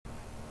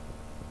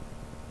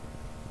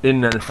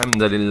إن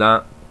الحمد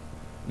لله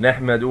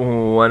نحمده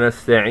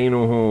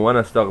ونستعينه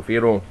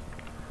ونستغفره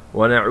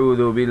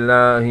ونعوذ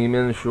بالله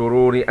من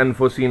شرور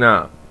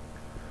أنفسنا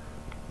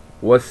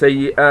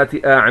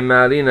وسيئات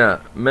أعمالنا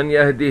من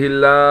يهده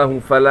الله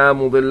فلا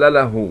مضل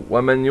له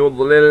ومن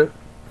يضلل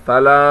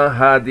فلا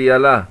هادي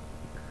له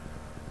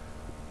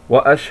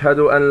وأشهد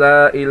أن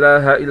لا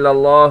إله إلا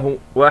الله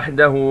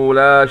وحده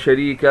لا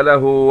شريك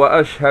له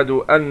وأشهد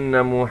أن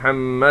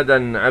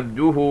محمدا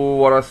عبده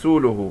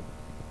ورسوله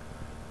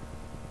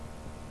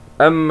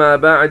أما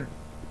بعد.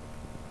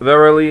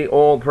 Verily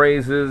all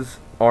praises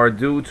are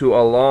due to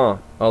Allah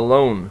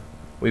alone.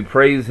 We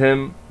praise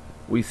Him,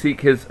 we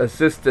seek His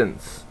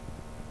assistance,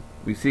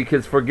 we seek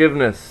His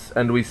forgiveness,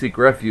 and we seek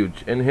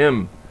refuge in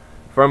Him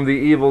from the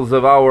evils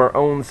of our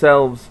own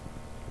selves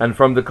and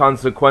from the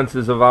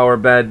consequences of our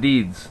bad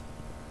deeds.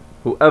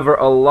 Whoever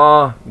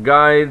Allah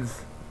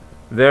guides,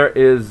 there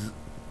is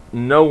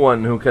no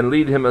one who can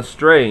lead him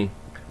astray,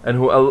 and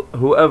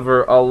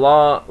whoever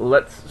Allah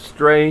lets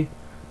stray,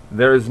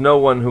 there is no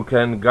one who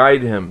can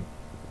guide him.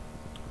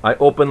 I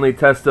openly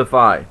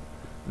testify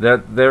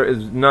that there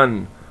is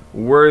none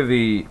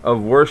worthy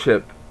of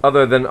worship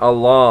other than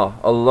Allah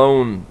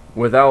alone,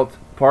 without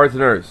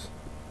partners,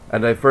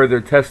 and I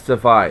further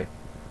testify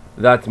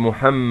that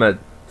Muhammad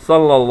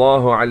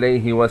sallallahu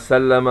alayhi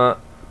wasallam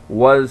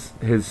was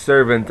his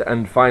servant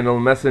and final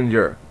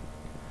messenger.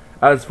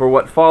 As for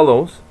what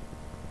follows,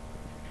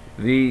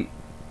 the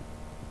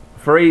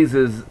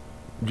phrases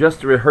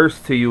just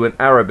rehearsed to you in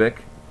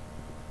Arabic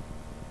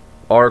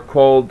are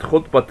called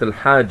khutbat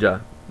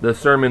al-haja, the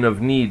sermon of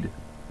need,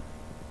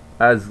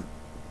 as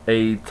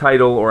a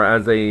title or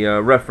as a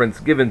reference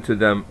given to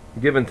them,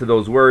 given to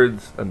those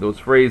words and those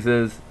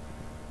phrases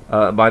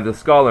by the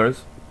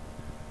scholars.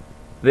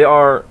 They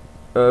are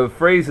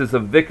phrases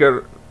of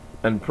dhikr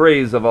and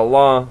praise of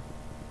Allah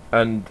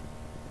and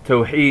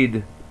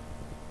towheed,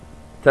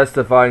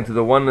 testifying to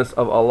the oneness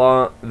of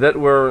Allah, that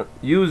were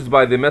used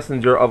by the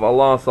Messenger of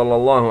Allah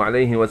sallallahu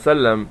alaihi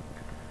wasallam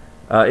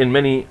in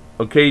many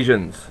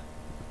occasions,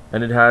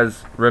 and it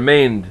has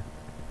remained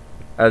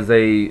as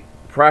a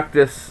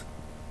practice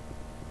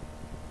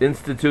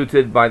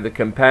instituted by the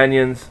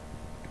companions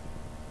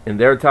in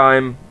their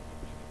time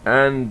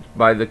and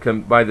by the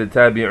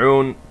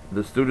tabi'un,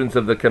 the students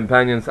of the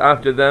companions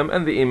after them,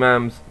 and the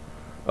imams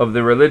of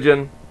the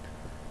religion,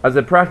 as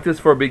a practice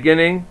for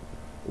beginning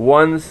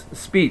one's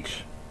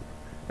speech.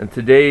 And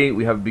today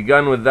we have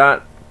begun with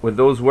that, with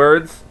those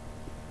words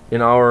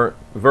in our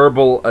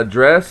verbal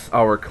address,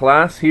 our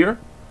class here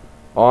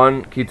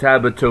on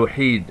kitaabat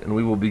towheed, and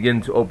we will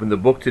begin to open the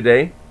book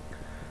today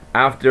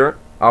after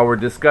our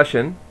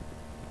discussion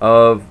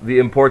of the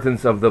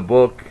importance of the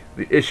book,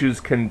 the issues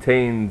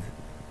contained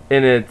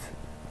in it,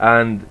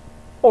 and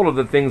all of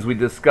the things we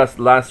discussed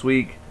last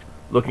week,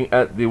 looking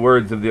at the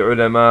words of the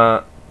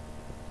ulama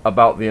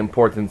about the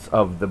importance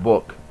of the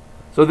book.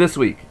 So this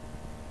week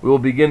we will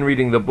begin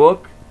reading the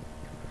book,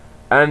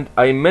 and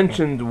I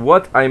mentioned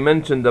what I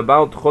mentioned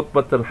about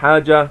khutbat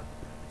al-haja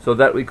so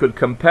that we could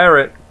compare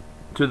it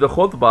to the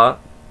khutbah,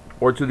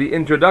 or to the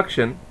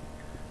introduction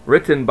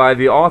written by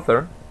the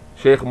author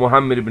Shaykh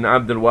Muhammad ibn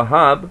Abdul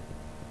Wahhab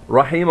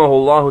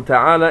rahimahullah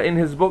ta'ala in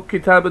his book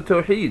kitaabat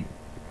towheed.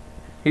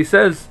 He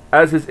says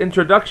as his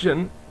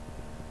introduction,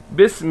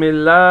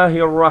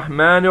 Bismillahir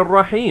Rahmanir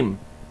Rahim,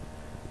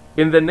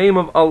 in the name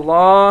of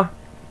Allah,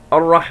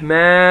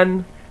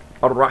 Ar-Rahman,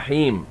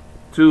 Ar-Rahim,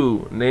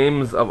 two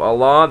names of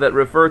Allah that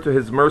refer to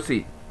His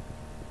mercy,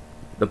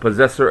 the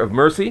possessor of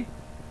mercy,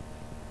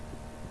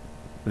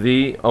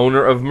 the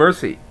owner of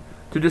mercy.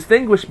 To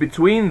distinguish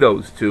between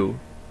those two,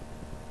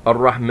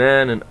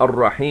 Ar-Rahman and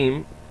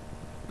Ar-Rahim,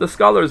 the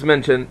scholars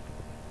mention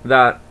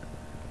that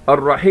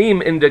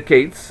Ar-Rahim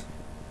indicates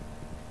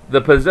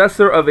the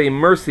possessor of a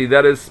mercy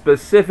that is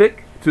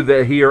specific to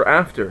the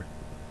hereafter,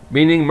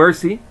 meaning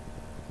mercy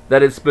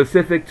that is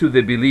specific to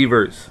the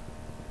believers,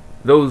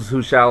 those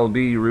who shall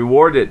be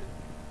rewarded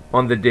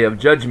on the Day of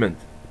Judgment.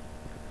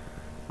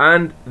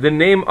 And the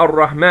name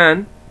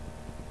Ar-Rahman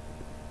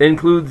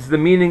includes the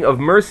meaning of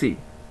mercy,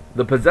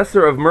 the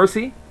possessor of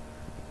mercy,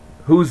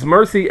 whose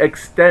mercy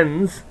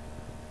extends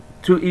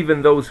to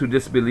even those who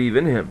disbelieve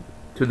in Him,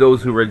 to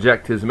those who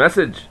reject His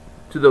message,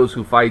 to those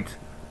who fight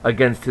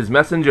against His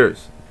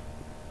messengers,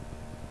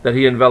 that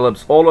He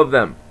envelops all of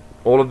them,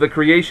 all of the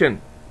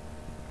creation,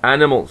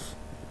 animals,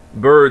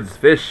 birds,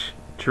 fish,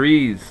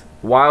 trees,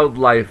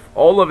 wildlife,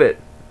 all of it,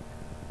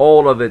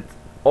 all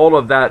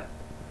of that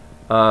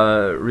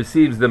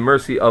receives the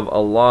mercy of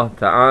Allah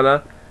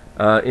Ta'ala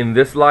in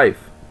this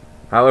life.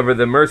 However,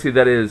 the mercy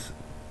that is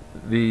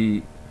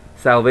the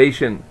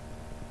salvation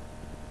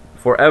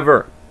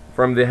forever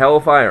from the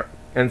hellfire,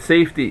 and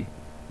safety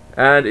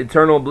and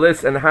eternal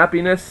bliss and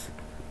happiness,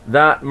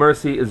 that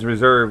mercy is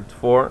reserved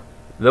for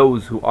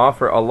those who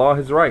offer Allah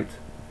His right,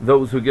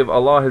 those who give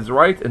Allah His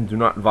right and do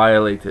not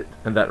violate it,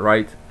 and that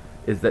right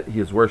is that He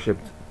is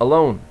worshipped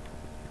alone.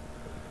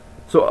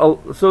 So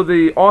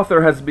the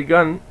author has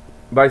begun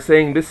by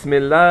saying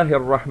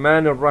Bismillahir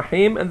Rahmanir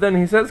Rahim, and then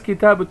he says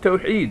Kitab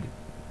al-Tawheed,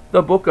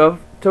 the book of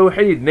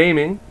Tawheed,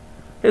 naming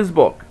his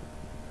book.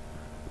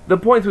 the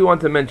point we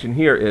want to mention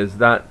here is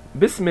that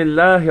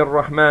Bismillahir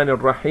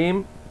Rahmanir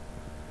Rahim,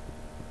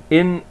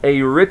 in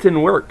a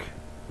written work,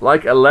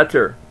 like a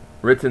letter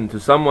written to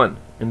someone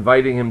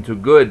inviting him to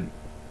good,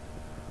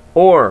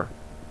 or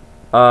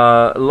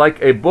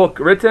like a book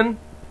written,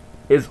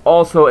 is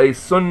also a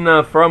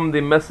sunnah from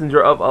the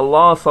Messenger of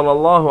Allah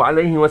sallallahu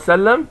alaihi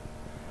wasallam,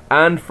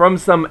 and from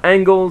some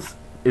angles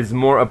is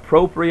more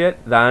appropriate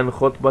than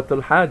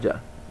khutbatul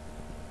hajah.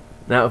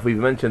 Now, if we've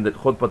mentioned that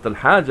khutbatul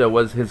hajah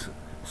was his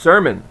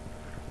sermon,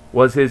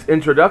 was his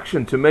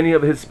introduction to many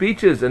of his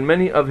speeches and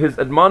many of his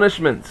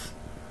admonishments,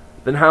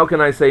 then how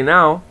can I say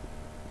now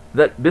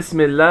that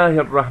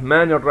Bismillahir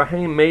Rahmanir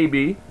Rahim may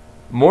be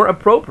more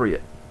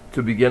appropriate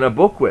to begin a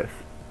book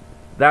with?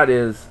 That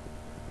is,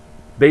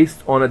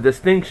 based on a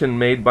distinction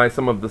made by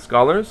some of the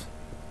scholars,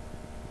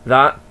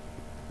 that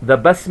the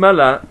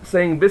Basmala,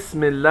 saying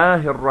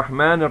Bismillahir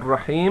Rahmanir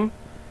Rahim,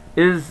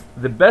 is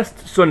the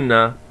best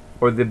sunnah,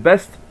 or the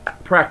best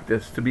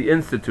practice to be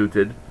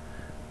instituted,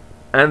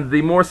 and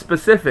the more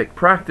specific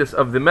practice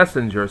of the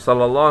Messenger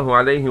sallallahu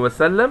alaihi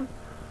wasallam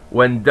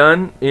when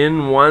done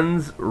in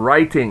one's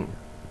writing.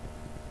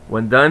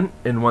 When done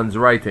in one's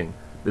writing.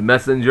 The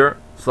Messenger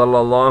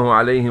sallallahu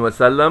alaihi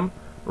wasallam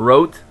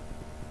wrote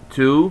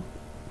to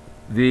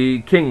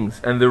the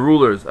kings and the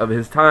rulers of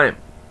his time,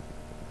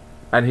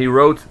 and he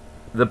wrote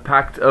the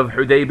Pact of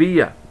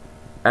Hudaybiyah,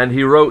 and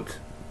he wrote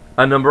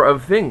a number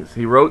of things.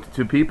 He wrote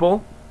to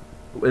people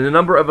in a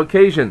number of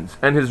occasions,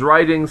 and his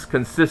writings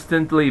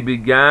consistently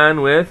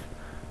began with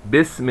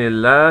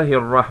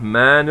Bismillahir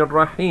Rahmanir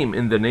Rahim,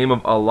 in the name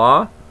of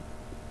Allah,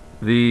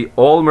 the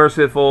all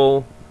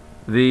merciful,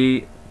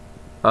 the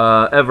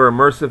ever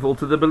merciful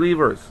to the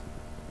believers.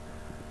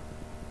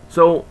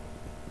 So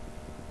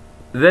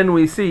then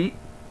we see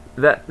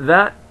that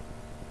that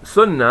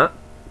sunnah,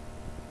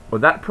 or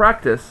that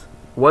practice,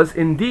 was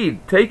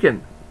indeed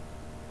taken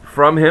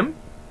from him,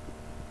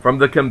 from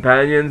the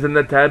companions and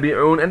the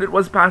tabi'un, and it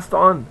was passed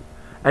on,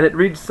 and it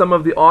reached some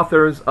of the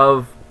authors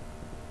of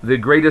the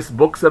greatest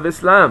books of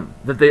Islam,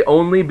 that they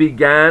only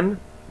began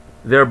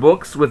their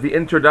books with the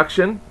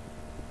introduction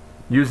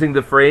using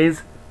the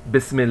phrase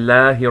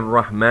Bismillahir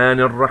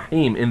Rahmanir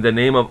Rahim, in the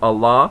name of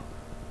Allah,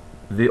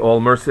 the all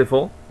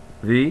merciful,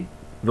 the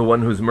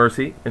one whose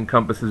mercy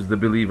encompasses the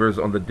believers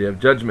on the Day of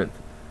Judgment.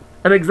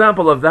 An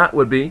example of that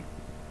would be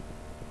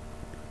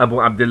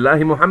Abu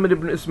Abdullah Muhammad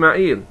ibn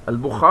Ismail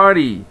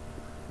al-Bukhari,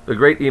 the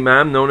great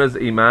Imam known as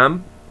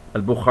Imam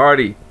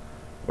al-Bukhari,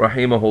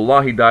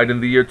 rahimahullah. He died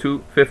in the year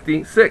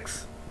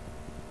 256.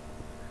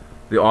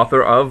 The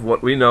author of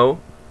what we know,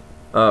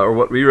 or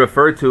what we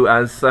refer to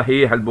as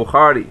Sahih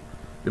al-Bukhari,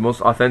 the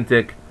most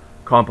authentic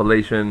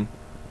compilation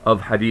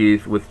of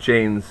hadith with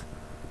chains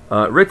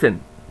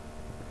written.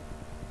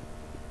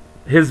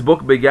 His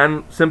book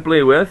began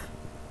simply with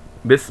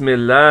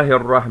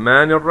Bismillahir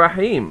Rahmanir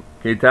Rahim,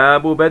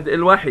 kitaabat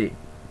al-wahy,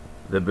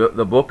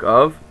 the book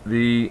of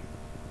the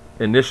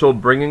initial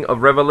bringing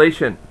of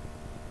revelation.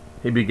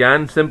 He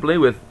began simply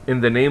with,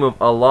 in the name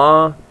of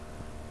Allah,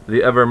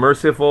 the ever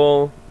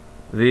merciful,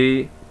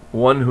 the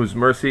one whose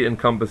mercy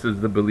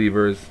encompasses the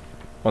believers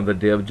on the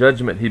Day of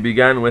Judgment. He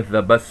began with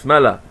the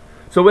Basmala.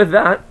 So with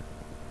that,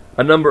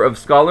 a number of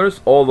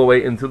scholars all the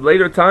way into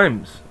later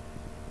times,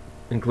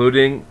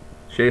 including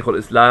Shaykh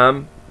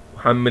al-Islam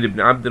Muhammad ibn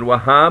Abdul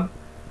Wahhab,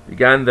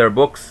 began their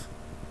books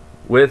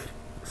with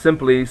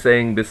simply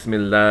saying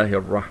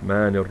Bismillahir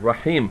Rahmanir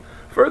Rahim.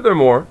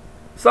 Furthermore,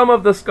 some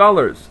of the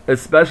scholars,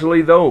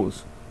 especially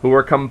those who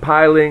were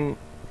compiling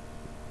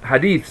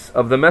hadiths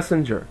of the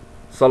Messenger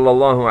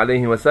sallallahu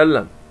alaihi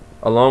wasallam,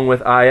 along with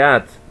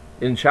ayat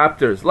in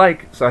chapters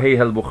like Sahih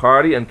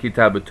al-Bukhari and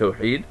kitaabat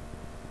towheed,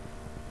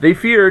 they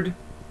feared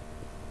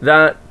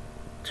that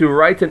to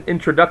write an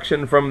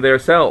introduction from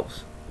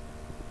themselves,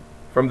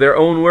 from their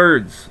own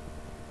words,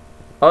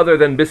 other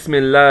than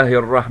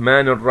Bismillahir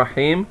Rahmanir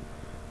Rahim,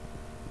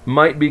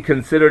 might be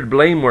considered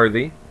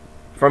blameworthy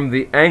from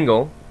the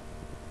angle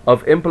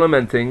of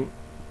implementing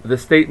the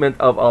statement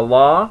of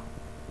Allah,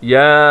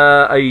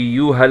 Ya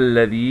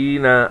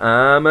ayyuhalladhina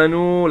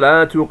amanu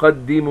la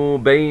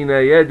tuqaddimu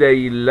bayna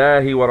yaday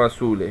Allahi wa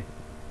rasulih.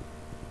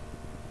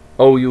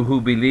 O you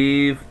who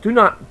believe, do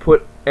not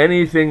put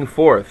anything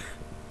forth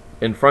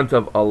in front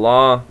of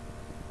Allah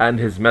and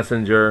His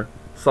Messenger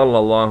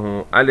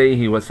sallallahu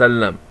alayhi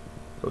wasallam.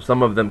 So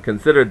some of them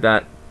considered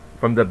that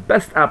from the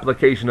best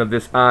application of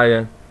this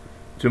ayah,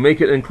 to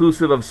make it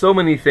inclusive of so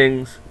many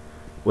things,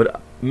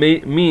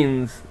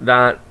 means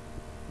that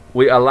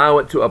we allow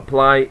it to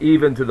apply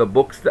even to the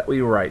books that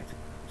we write.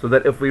 So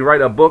that if we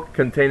write a book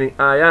containing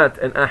ayat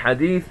and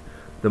ahadith,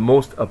 the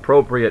most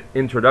appropriate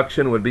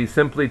introduction would be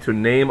simply to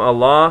name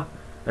Allah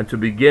and to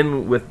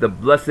begin with the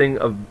blessing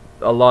of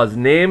Allah's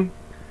name,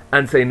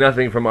 and say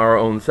nothing from our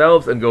own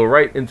selves, and go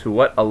right into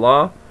what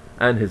Allah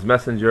and His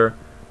Messenger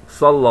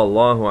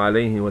sallallahu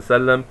alaihi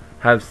wasallam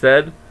have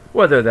said,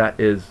 whether that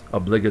is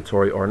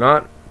obligatory or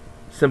not,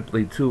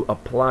 simply to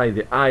apply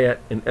the ayat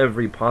in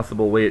every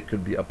possible way it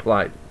could be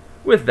applied.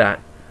 With that,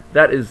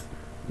 that is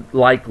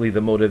likely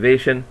the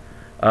motivation.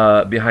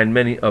 behind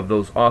many of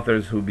those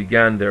authors who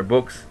began their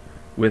books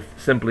with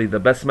simply the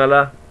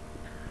basmala,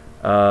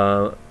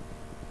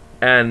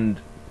 and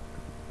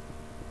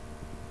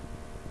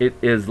it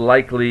is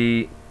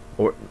likely,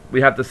 or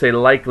we have to say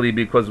likely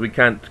because we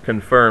can't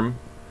confirm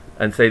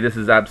and say this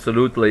is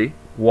absolutely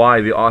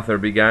why the author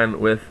began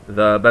with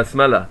the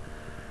basmala.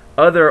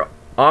 Other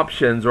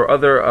options or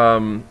other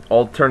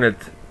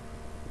alternate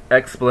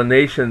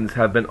explanations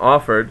have been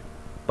offered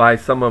by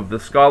some of the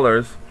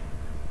scholars.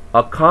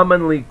 A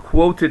commonly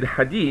quoted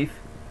hadith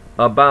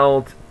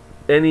about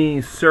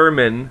any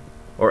sermon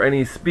or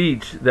any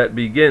speech that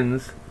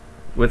begins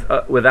with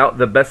without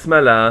the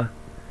basmala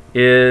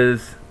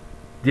is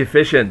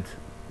deficient.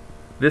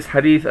 This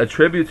hadith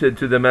attributed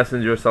to the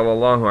Messenger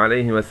sallallahu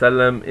alaihi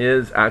wasallam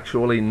is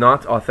actually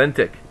not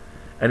authentic,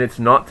 and it's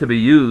not to be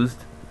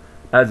used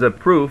as a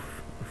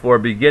proof for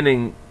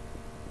beginning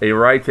a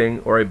writing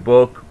or a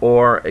book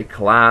or a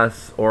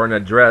class or an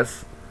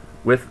address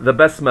with the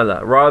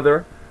basmala.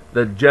 Rather,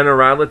 the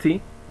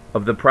generality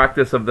of the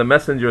practice of the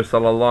Messenger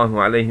sallallahu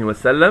alaihi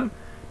wasallam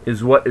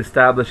is what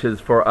establishes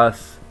for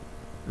us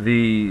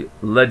the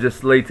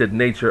legislated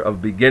nature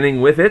of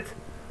beginning with it,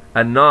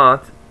 and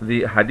not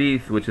the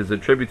hadith which is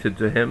attributed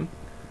to him,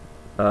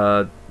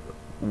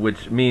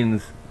 which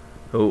means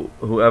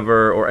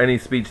whoever or any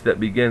speech that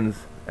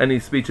begins, any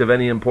speech of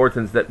any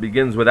importance that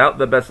begins without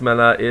the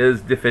basmala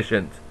is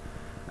deficient.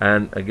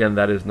 And again,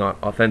 that is not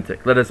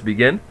authentic. Let us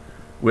begin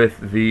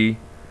with the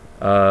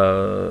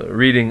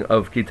reading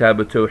of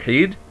kitaabat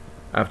towheed.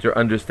 After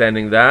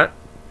understanding that,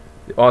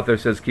 the author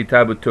says,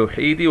 kitaabat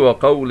towheed wa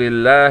qawli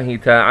Allahi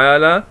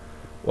ta'ala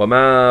wa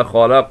ma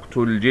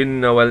khalaqtu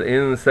al-jinna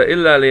wal-insa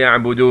illa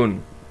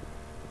liya'budun.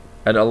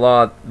 And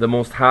Allah the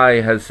Most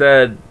High has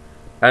said,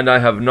 and I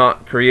have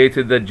not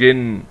created the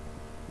jinn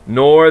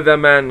nor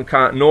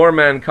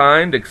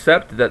mankind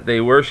except that they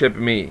worship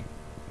me.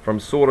 From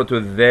Surah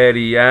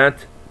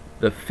Al-Dhariyat,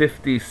 the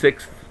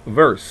 56th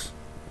verse.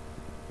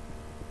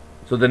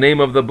 So the name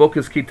of the book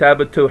is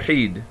kitaabat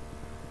towheed.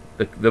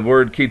 The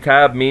word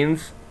kitab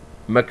means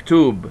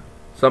maktub,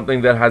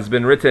 something that has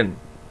been written.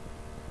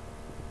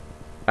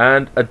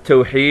 And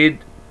at-towheed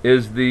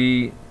is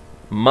the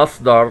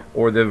masdar,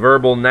 or the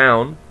verbal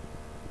noun,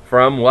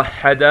 from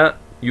wahhada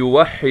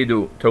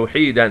yuwahhidu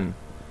towheedan,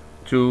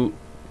 to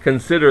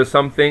consider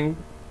something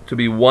to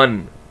be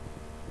one.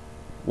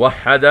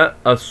 Wahhada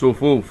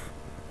as-sufuf,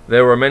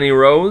 there were many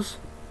rows,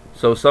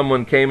 so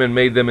someone came and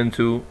made them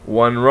into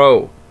one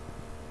row.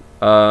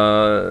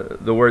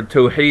 The word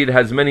towheed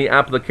has many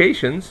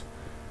applications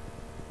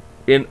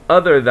in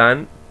other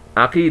than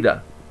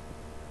aqidah,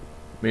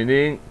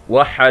 meaning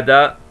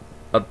wahhada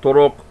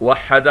at-turuq,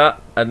 wahhada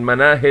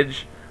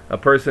al-manahij. A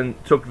person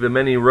took the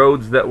many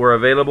roads that were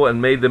available and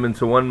made them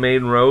into one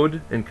main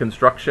road in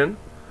construction.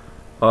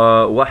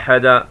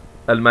 Wahhada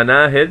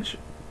al-manahij,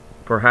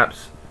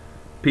 perhaps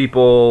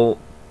people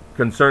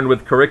concerned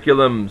with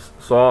curriculums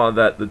saw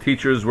that the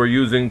teachers were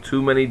using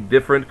too many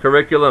different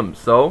curriculums,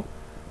 so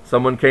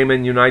someone came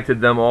and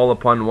united them all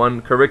upon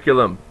one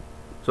curriculum.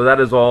 So that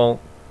is all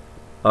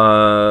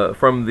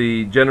from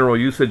the general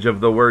usage of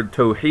the word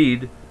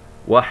towheed,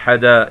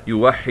 wahhada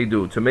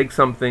yuwahhidu, to make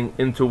something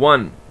into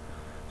one.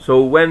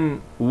 So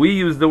when we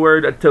use the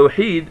word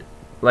at-towheed,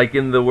 like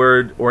in the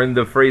word or in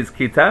the phrase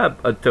kitab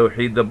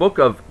at-towheed, the book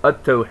of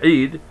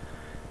at-towheed,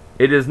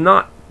 it is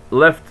not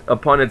left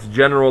upon its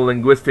general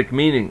linguistic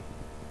meaning,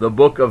 the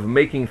book of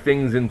making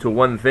things into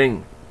one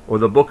thing, or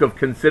the book of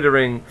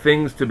considering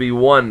things to be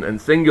one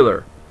and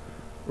singular.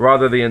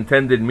 Rather, the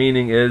intended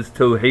meaning is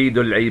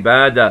towheedul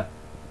ibadah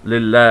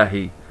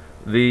lillahi,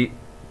 the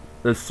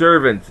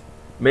servant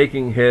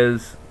making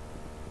his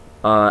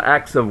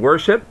acts of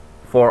worship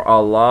for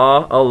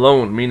Allah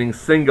alone, meaning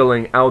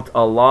singling out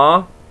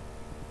Allah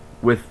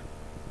with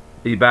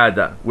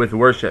ibadah, with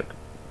worship,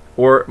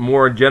 or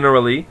more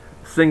generally,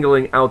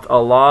 singling out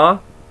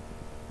Allah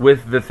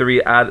with the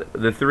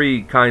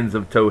three kinds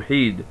of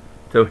towheed.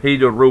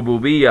 Towheed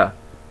al-rububiyyah,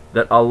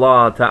 that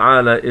Allah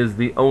Ta'ala is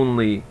the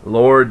only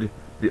Lord,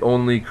 the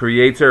only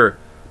Creator,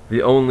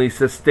 the only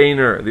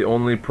Sustainer, the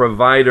only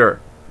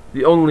Provider,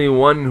 the only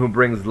one who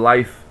brings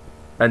life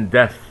and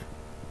death.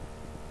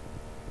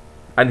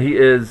 And He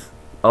is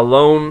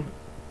alone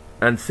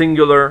and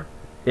singular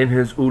in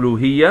His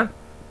uluhiyyah,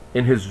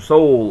 in His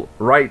sole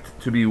right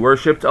to be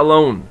worshipped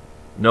alone.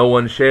 No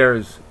one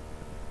shares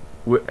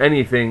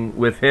anything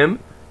with Him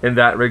in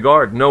that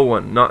regard. No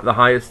one, not the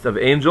highest of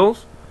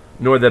angels,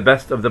 nor the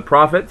best of the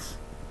prophets,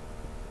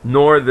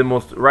 nor the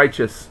most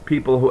righteous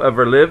people who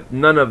ever lived.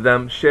 None of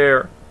them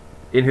share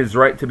in His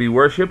right to be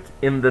worshipped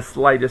in the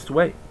slightest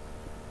way.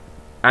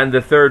 And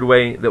the third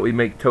way that we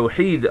make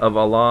towheed of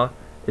Allah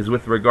is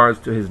with regards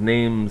to His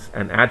names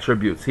and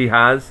attributes. He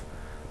has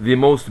the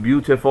most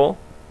beautiful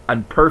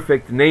and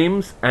perfect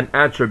names and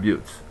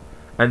attributes,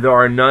 and there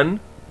are none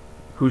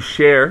who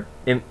share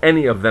in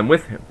any of them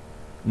with Him.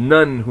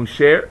 None who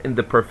share in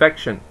the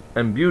perfection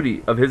and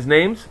beauty of His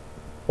names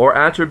or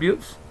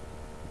attributes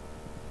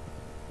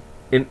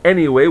in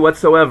any way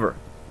whatsoever.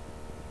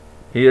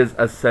 He is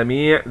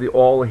as-Sami', the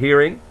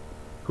all-hearing,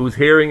 whose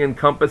hearing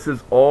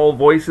encompasses all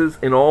voices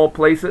in all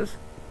places.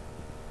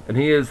 And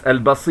He is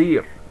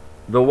Al-Basir,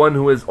 the one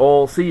who is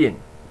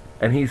all-seeing,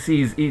 and He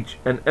sees each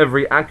and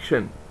every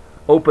action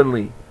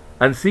openly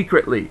and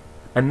secretly,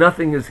 and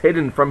nothing is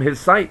hidden from His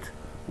sight,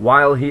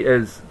 while He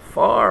is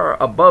far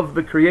above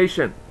the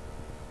creation.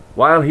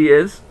 While He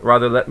is,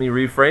 rather let me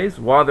rephrase,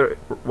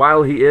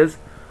 while He is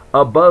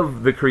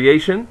above the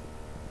creation,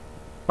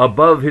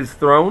 above His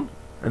throne.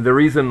 And the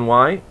reason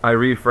why I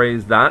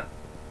rephrase that,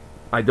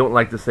 I don't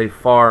like to say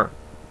far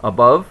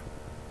above,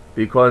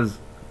 because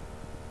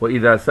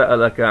وَإِذَا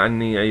سَأَلَكَ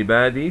عَنِّي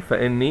عِبَادِي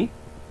فَإِنِّي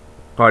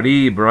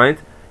قَرِيبٌ, right?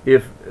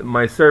 If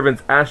my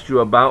servants asked you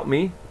about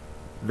me,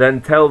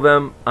 then tell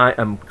them I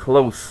am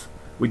close.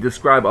 We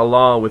describe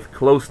Allah with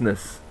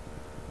closeness.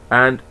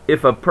 And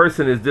if a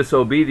person is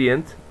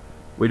disobedient,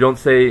 we don't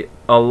say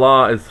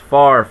Allah is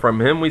far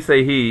from him, we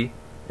say He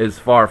is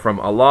far from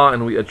Allah,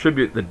 and we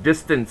attribute the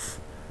distance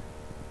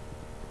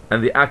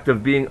and the act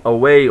of being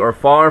away or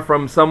far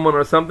from someone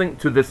or something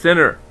to the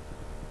sinner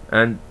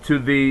and to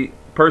the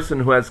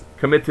person who has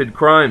committed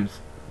crimes,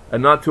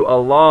 and not to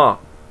Allah,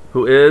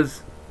 who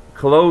is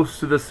close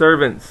to the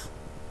servants.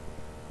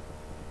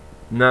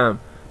 Naam.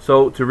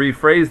 So to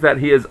rephrase that,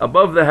 He is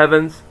above the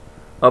heavens,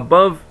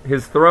 above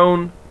His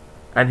throne,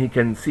 and He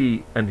can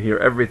see and hear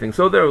everything.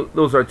 So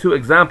those are two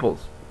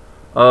examples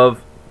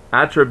of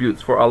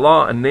attributes for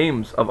Allah and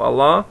names of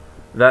Allah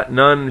that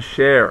none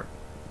share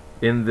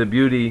in the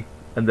beauty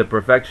and the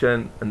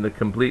perfection and the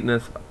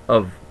completeness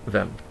of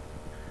them.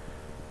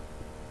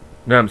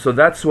 Now, so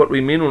that's what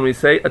we mean when we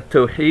say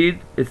at-towheed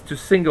is to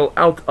single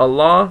out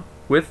Allah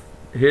with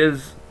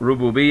His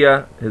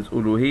rububiyyah, His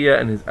uluhiyyah,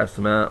 and His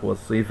asma wa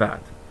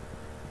sifat.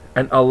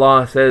 And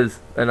Allah says,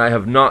 and I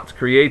have not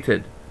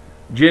created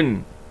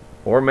jinn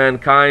or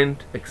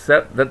mankind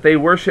except that they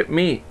worship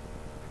me.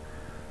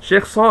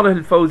 Shaykh Salih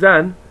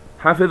al-Fawzan,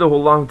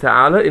 hafidhahullah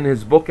ta'ala, in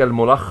his book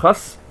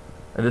Al-Mulakhas,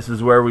 and this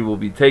is where we will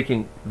be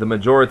taking the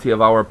majority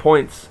of our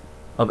points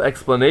of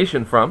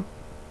explanation from,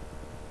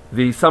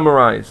 the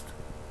summarized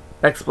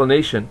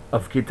explanation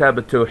of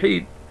kitaabat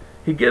towheed,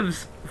 he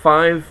gives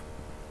 5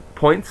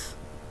 points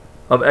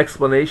of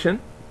explanation,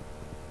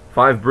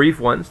 5 brief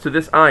ones to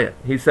this ayah.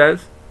 He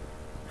says,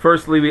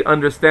 firstly, we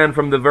understand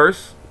from the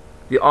verse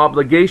the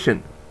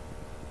obligation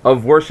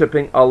of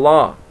worshipping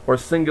Allah, or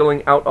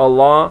singling out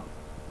Allah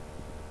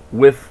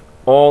with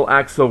all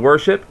acts of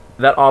worship,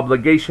 that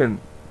obligation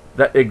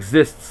that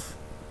exists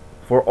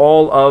for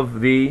all of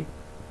the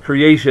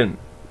creation,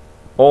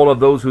 all of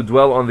those who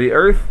dwell on the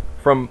earth,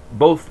 from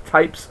both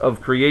types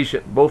of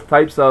creation, both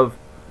types of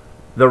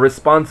the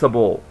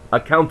responsible,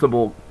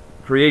 accountable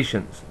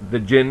creations, the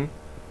jinn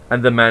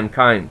and the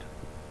mankind.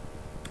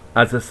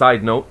 As a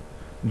side note,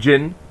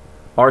 jinn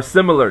are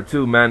similar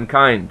to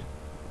mankind.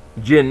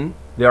 Jinn,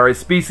 they are a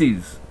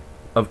species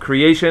of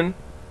creation,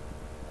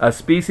 a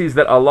species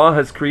that Allah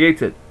has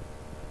created,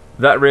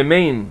 that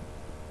remain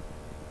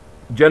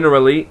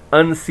generally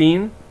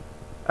unseen,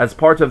 as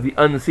part of the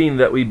unseen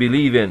that we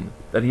believe in,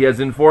 that He has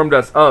informed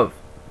us of.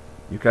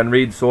 You can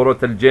read Surah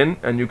Al-Jinn,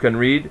 and you can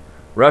read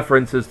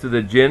references to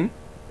the jinn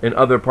in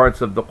other parts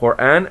of the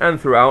Quran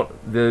and throughout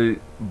the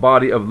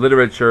body of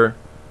literature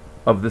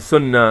of the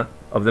Sunnah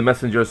of the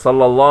Messenger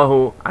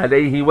sallallahu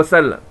alaihi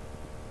wasallam.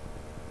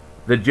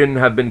 The jinn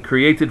have been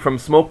created from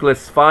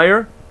smokeless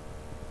fire,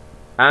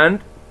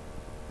 and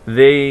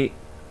they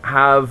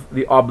have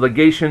the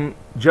obligation,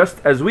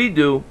 just as we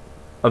do,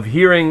 of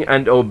hearing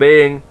and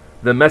obeying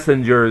the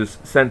messengers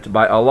sent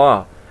by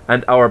Allah.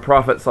 And our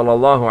Prophet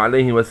sallallahu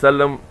alaihi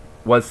wasallam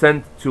was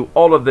sent to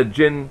all of the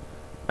jinn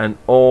and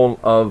all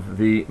of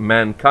the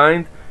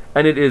mankind,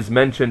 and it is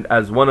mentioned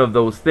as one of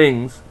those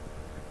things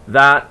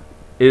that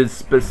is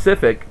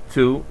specific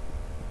to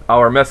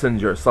our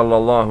Messenger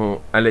sallallahu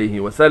alaihi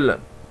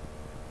wasallam,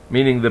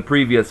 meaning the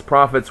previous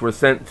prophets were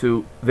sent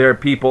to their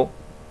people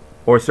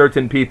or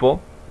certain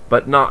people,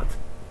 but not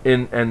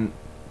in an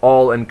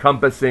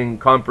all-encompassing,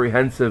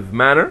 comprehensive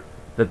manner,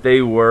 that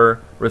they were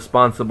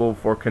responsible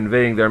for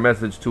conveying their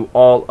message to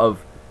all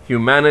of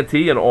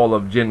humanity and all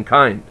of jinn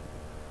kind.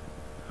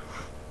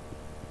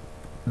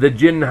 The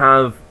jinn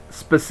have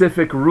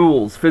specific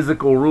rules,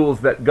 physical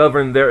rules that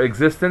govern their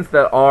existence,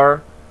 that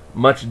are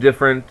much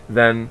different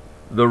than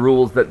the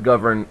rules that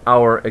govern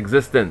our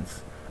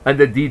existence. And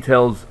the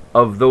details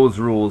of those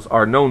rules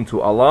are known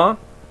to Allah,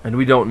 and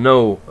we don't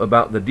know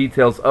about the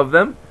details of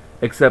them,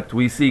 except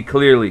we see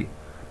clearly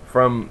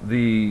from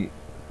the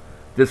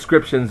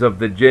descriptions of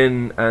the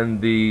jinn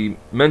and the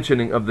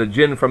mentioning of the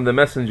jinn from the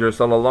Messenger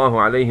sallallahu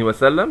alaihi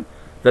wasallam,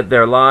 that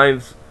their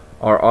lives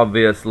are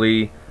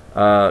obviously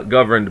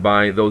governed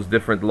by those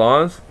different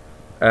laws,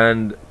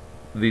 and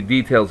the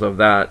details of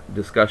that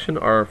discussion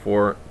are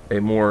for a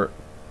more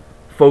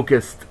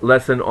focused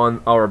lesson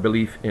on our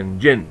belief in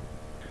jinn.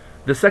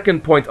 The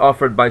second point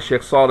offered by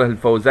Shaykh Salih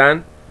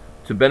al-Fawzan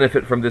to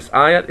benefit from this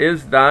ayat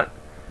is that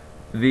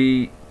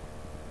the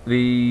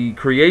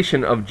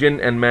creation of jinn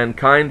and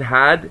mankind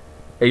had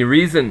a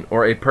reason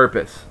or a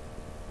purpose,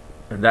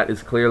 and that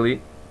is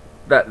clearly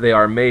that they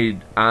are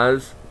made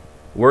as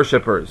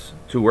worshippers,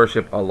 to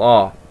worship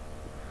Allah.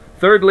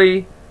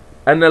 Thirdly,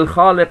 أن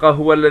الخالق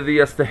هو الذي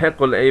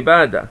يستحق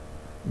العبادة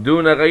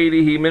دون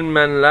غيره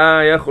ممن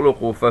لا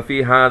يخلق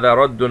ففي هذا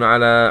رد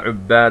على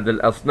عباد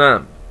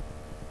الأصنام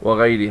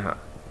وغيرها.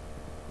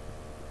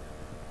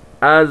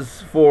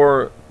 As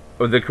for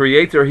the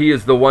Creator, He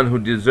is the one who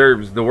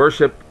deserves the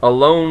worship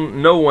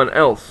alone, no one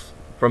else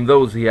from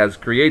those He has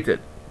created.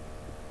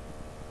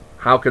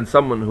 How can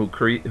someone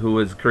who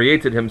has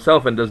created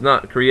himself and does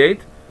not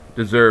create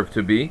deserve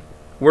to be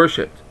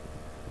worshipped?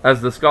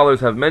 As the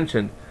scholars have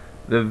mentioned,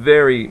 the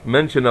very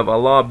mention of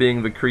Allah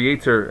being the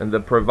creator and the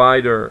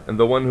provider and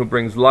the one who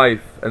brings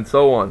life and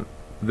so on,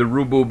 the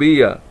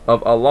rububiyyah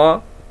of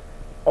Allah,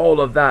 all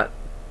of that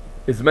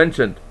is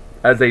mentioned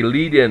as a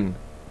lead-in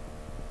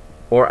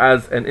or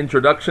as an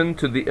introduction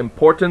to the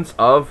importance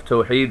of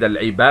towheed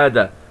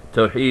al-ibadah,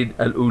 towheed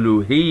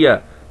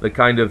al-uluhiyyah, the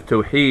kind of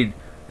towheed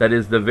that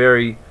is the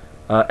very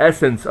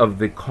essence of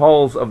the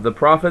calls of the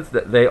prophets,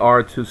 that they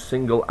are to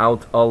single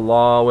out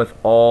Allah with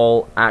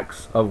all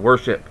acts of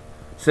worship.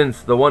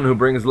 Since the one who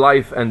brings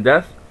life and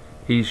death,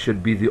 He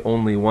should be the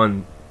only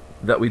one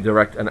that we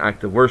direct an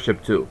act of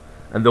worship to.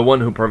 And the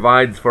one who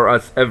provides for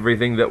us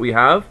everything that we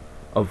have,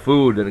 of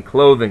food and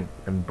clothing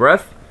and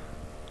breath,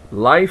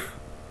 life,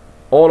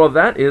 all of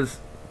that is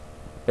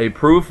a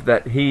proof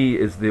that He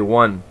is the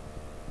one,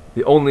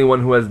 the only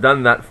one who has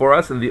done that for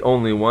us, and the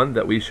only one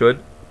that we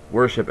should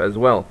worship as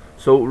well.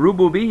 So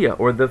rububiyyah,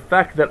 or the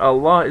fact that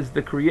Allah is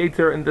the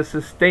creator and the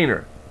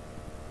sustainer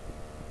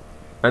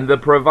and the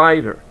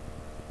provider,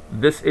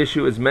 this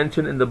issue is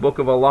mentioned in the Book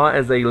of Allah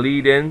as a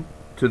lead-in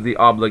to the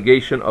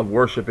obligation of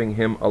worshipping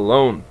Him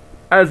alone,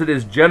 as it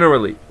is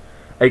generally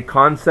a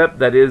concept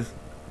that is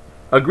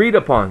agreed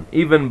upon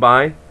even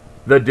by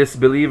the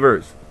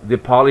disbelievers, the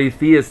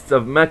polytheists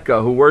of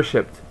Mecca who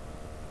worshipped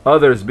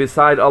others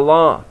beside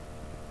Allah.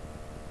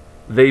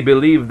 They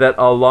believed that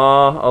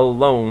Allah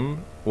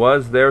alone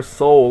was their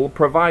sole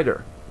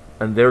provider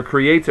and their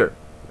creator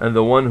and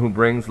the one who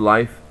brings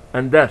life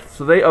and death.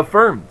 So they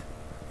affirmed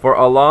for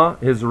Allah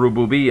His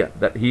rububiyyah,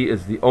 that He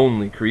is the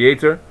only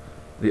creator,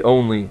 the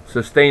only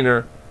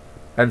sustainer,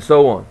 and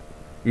so on.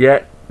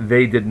 Yet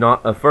they did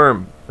not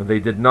affirm, they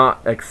did not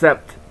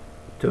accept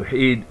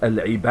towheed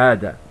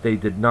al-ibadah. They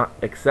did not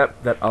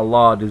accept that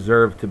Allah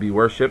deserved to be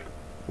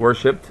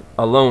worshipped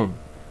alone.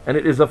 And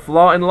it is a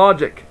flaw in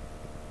logic,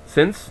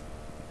 since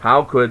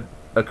how could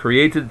a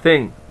created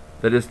thing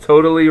that is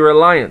totally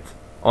reliant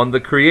on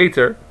the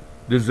Creator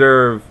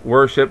deserve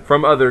worship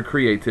from other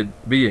created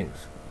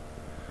beings?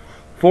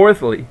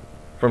 Fourthly,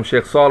 from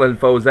Shaykh Salih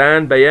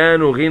al-Fawzan,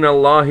 بيان غنى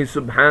الله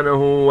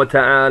سبحانه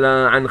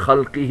وتعالى عن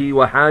خلقه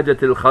وحاجة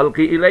الخلق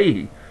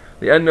إليه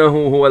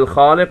لأنه هو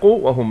الخالق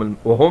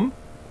وهم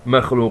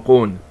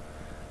مخلوقون.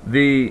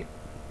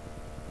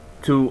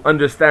 To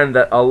understand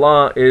that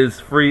Allah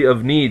is free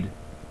of need,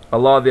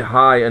 Allah the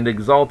High and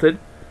Exalted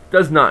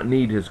does not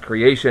need His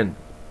creation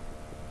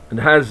and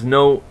He has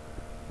no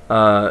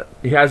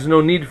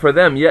need for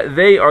them, yet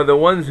they are the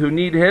ones who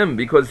need Him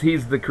because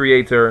He's the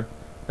Creator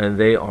and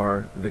they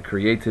are the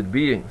created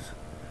beings.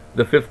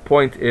 The fifth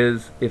point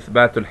is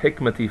إثبات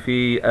الحكمة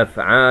في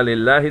أفعال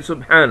الله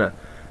سبحانه,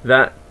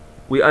 that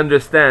we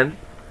understand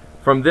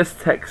from this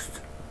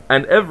text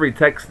and every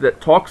text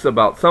that talks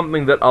about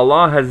something that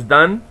Allah has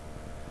done,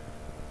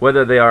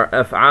 whether they are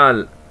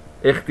أفعال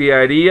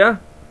اختيارية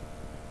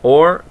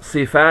or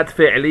صفات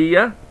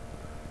فعلية,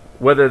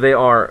 whether they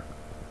are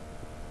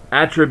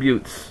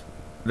attributes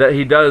that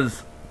He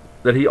does,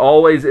 that He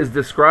always is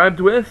described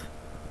with,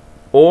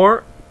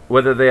 or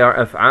whether they are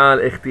أفعال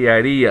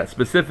اختيارية,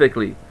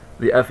 specifically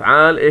the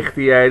أفعال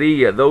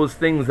اختيارية, those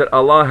things that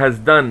Allah has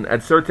done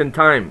at certain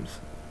times,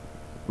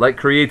 like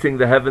creating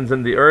the heavens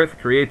and the earth,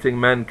 creating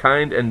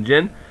mankind and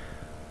jinn,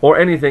 or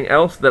anything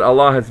else that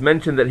Allah has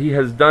mentioned that He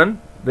has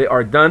done. They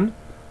are done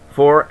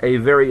for a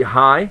very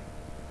high,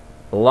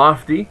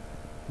 lofty,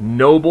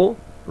 noble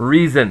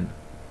reason,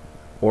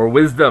 or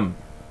wisdom,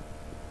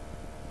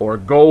 or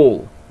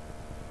goal.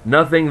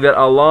 Nothing that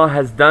Allah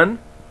has done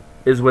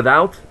is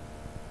without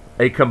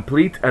a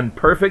complete and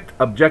perfect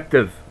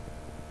objective.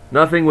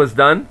 Nothing was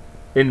done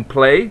in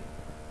play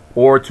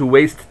or to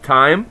waste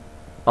time.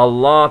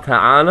 Allah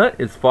Ta'ala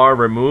is far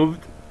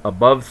removed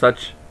above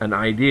such an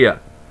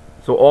idea.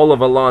 So all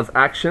of Allah's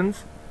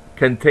actions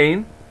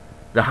contain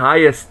the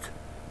highest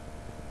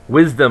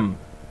wisdom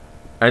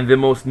and the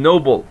most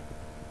noble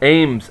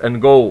aims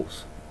and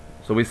goals.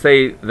 So we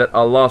say that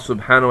Allah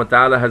Subhanahu wa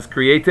Ta'ala has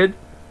created,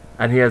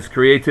 and He has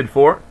created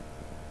for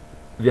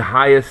the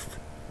highest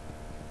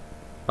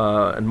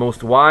and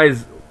most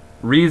wise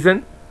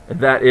reason, and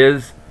that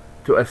is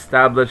to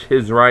establish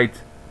His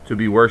right to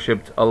be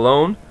worshipped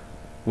alone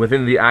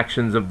within the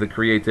actions of the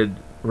created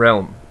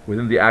realm,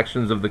 within the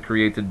actions of the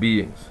created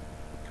beings.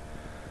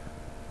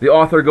 The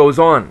author goes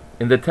on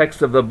in the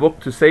text of the book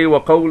to say,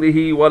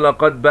 وَقَوْلِهِ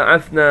وَلَقَدْ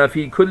بَعَثْنَا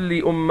فِي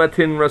كُلِّ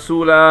أُمَّةٍ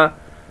رَسُولًا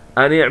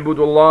أَنِ اعْبُدُوا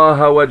اللَّهَ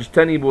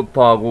وَاجْتَنِبُوا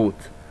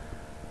الطَّاغُوتِ.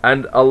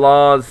 And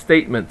Allah's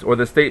statement, or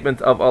the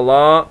statement of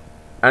Allah,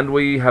 and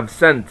we have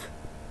sent,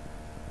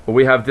 or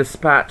we have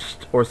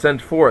dispatched or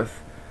sent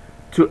forth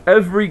to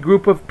every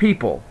group of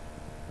people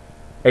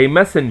a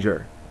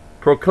messenger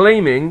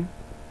proclaiming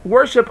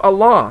worship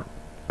Allah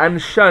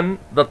and shun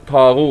the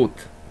tawheed.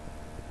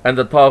 And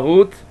the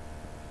tawheed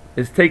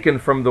is taken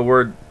from the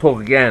word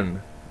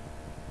tughyan.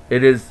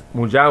 It is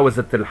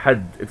mujawazat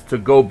al-had. It's to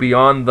go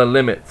beyond the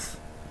limits.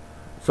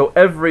 So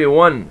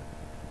everyone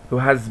who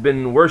has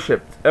been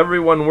worshipped,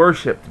 everyone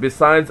worshipped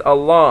besides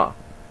Allah,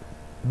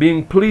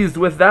 being pleased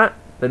with that,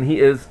 then he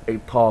is a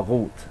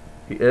tawheed.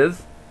 He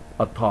is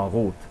a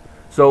tawheed.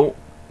 So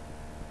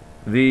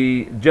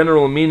the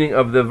general meaning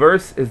of the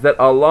verse is that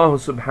Allah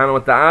subhanahu wa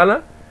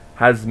ta'ala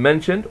has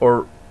mentioned,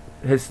 or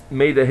has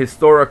made a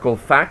historical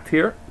fact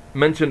here,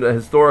 mentioned a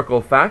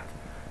historical fact,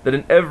 that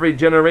in every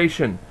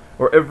generation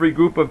or every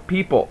group of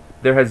people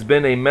there has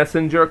been a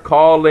messenger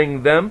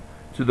calling them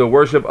to the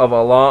worship of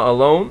Allah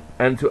alone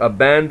and to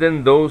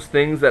abandon those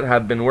things that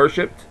have been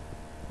worshipped,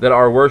 that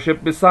are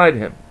worshipped beside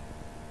him.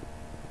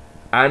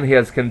 And he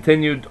has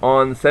continued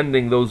on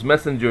sending those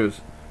messengers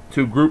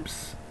to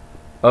groups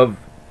of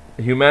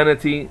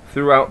humanity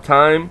throughout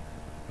time,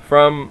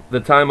 from the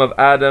time of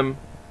Adam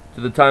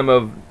to the time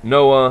of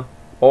Noah,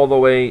 all the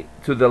way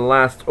to the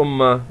last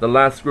ummah, the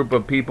last group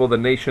of people, the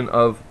nation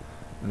of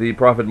the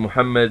Prophet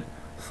Muhammad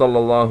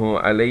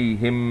sallallahu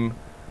alayhim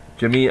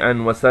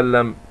jami'an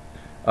wasallam.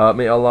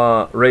 May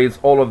Allah raise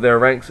all of their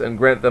ranks and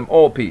grant them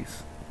all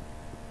peace.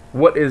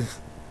 What is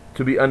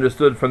to be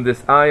understood from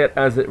this ayat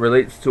as it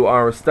relates to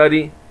our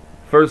study?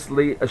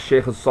 Firstly,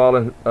 Shaykh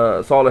Salih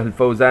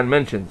al-Fawzan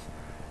mentions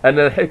أن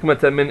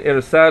الحكمة من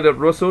إرسال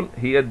الرسل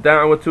هي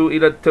الدعوة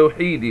إلى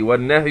التوحيد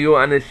والنهي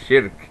عن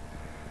الشرك.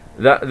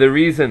 That the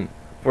reason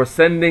for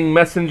sending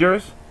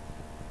messengers,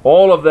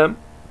 all of them,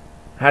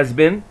 has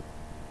been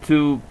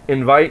to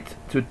invite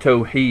to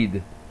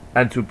towheed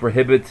and to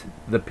prohibit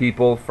the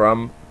people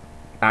from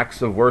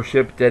acts of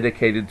worship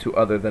dedicated to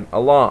other than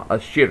Allah,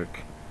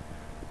 as-shirk.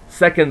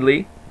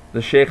 Secondly,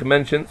 the Shaykh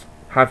mentions,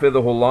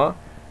 Hafidhahullah,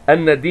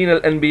 أن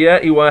دين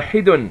الأنبياء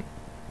واحد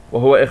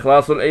وهو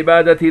إخلاص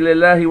العبادة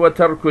لله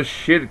وترك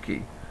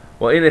الشرك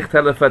وإن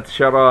اختلفت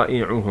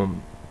شرائعهم.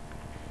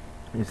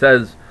 He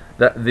says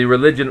that the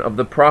religion of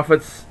the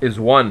prophets is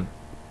one,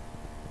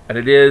 and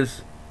it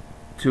is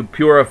to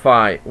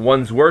purify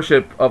one's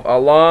worship of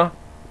Allah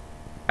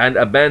and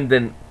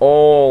abandon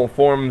all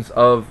forms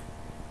of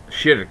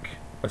shirk,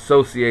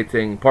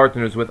 associating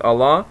partners with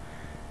Allah.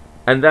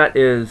 And that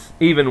is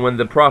even when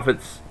the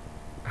prophets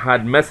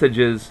had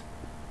messages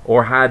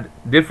or had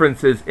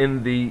differences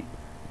in the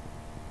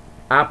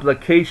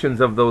applications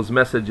of those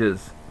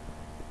messages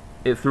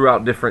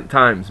throughout different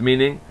times,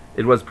 meaning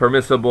it was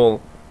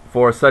permissible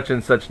for such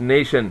and such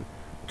nation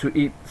to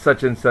eat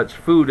such and such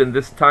food in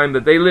this time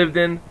that they lived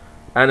in,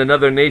 and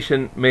another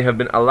nation may have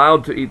been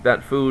allowed to eat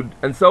that food,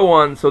 and so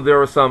on. So there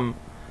are some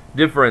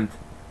different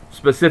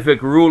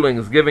specific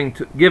rulings given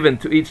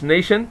to each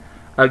nation,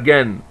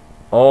 again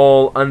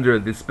all under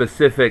the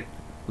specific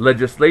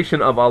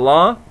legislation of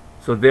Allah.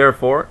 So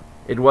therefore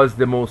it was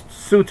the most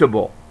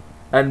suitable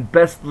and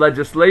best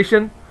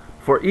legislation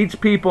for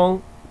each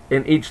people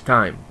in each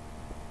time.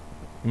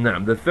 Now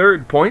the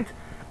third point,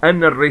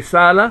 أن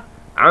الرسالة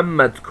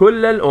عمت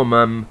كل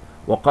الأمم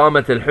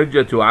وقامت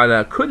الحجة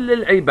على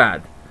كل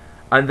العباد.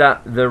 And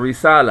that the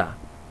risala,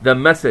 the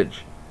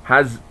message,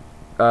 has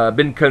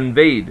been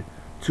conveyed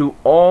to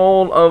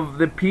all of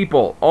the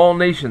people, all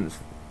nations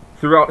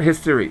throughout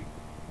history,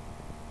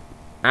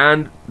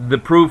 and the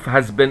proof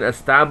has been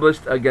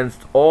established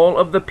against all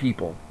of the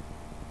people.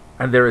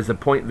 And there is a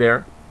point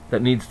there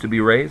that needs to be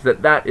raised,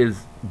 that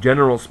is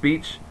general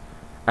speech,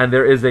 and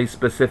there is a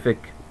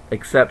specific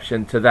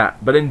exception to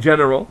that. But in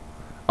general,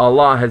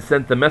 Allah has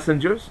sent the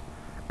messengers,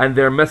 and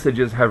their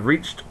messages have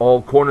reached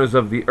all corners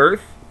of the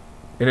earth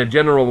in a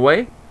general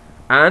way,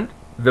 and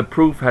the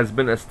proof has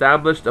been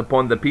established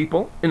upon the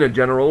people in a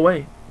general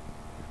way.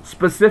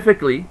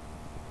 Specifically,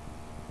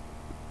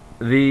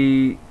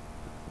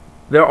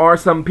 there are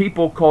some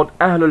people called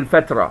Ahlul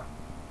Fatra,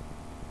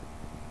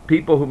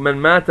 people who man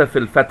mata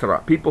fil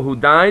fatra, people who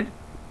died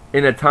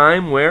in a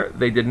time where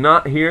they did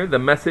not hear the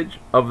message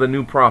of the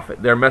new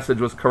prophet. Their message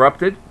was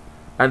corrupted,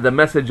 and the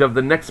message of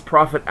the next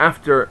prophet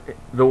after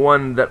the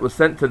one that was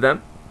sent to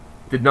them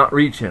did not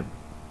reach him.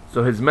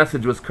 So his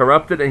message was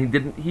corrupted, and he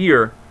didn't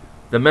hear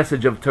the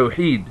message of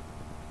towheed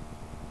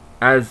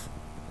as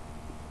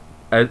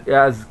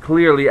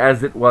clearly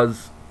as it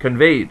was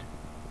conveyed.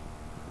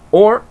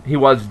 Or he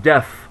was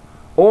deaf,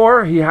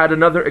 or he had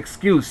another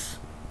excuse.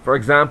 For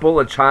example,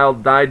 a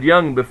child died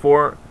young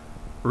before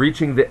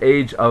reaching the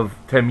age of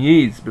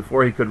tamyiz,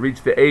 before he could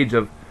reach the age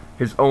of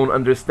his own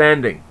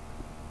understanding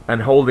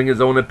and holding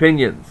his own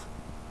opinions.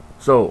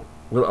 So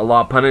will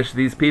Allah punish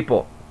these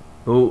people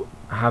who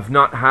have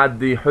not had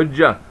the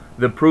hujjah,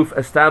 the proof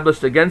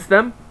established against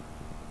them,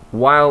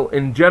 while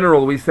in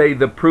general we say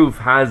the proof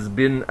has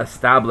been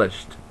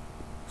established?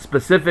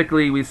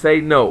 Specifically we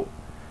say no.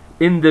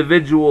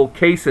 Individual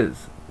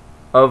cases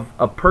of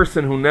a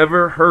person who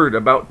never heard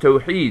about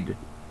tawheed,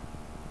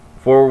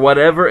 for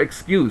whatever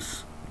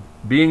excuse,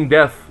 being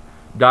deaf,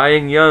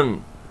 dying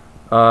young,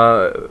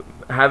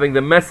 having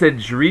the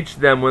message reach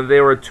them when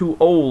they were too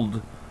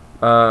old,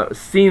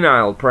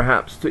 senile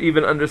perhaps to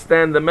even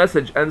understand the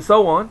message, and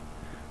so on.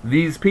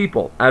 These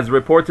people, as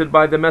reported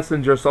by the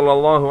Messenger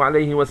sallallahu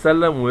alaihi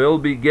wasallam, will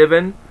be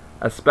given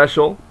a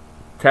special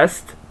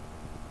test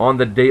on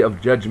the Day of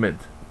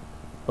Judgment,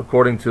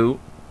 according to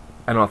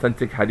an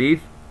authentic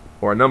hadith,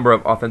 or a number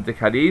of authentic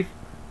hadith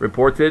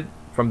reported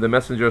from the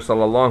Messenger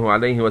sallallahu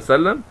alaihi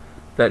wasallam,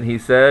 that he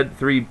said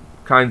 3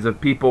 kinds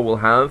of people will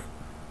have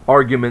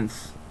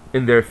arguments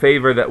in their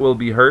favor that will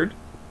be heard: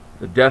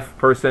 the deaf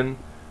person,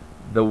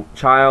 the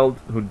child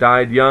who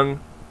died young,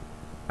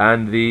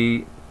 and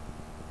the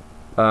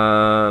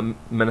man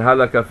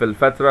halaka fil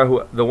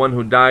fatra, the one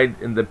who died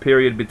in the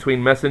period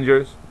between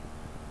messengers.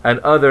 And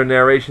other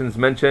narrations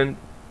mentioned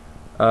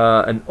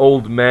an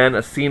old man,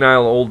 a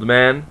senile old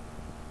man,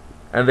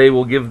 and they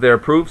will give their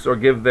proofs or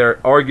give their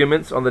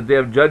arguments on the Day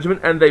of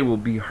Judgment, and they will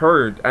be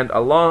heard, and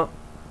Allah,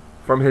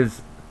 from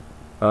His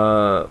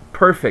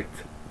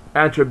perfect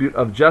attribute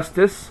of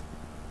justice,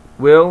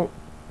 will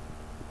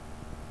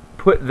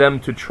put them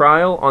to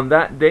trial on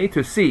that day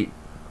to see,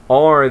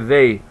 are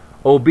they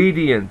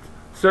obedient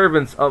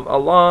servants of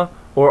Allah,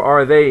 or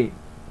are they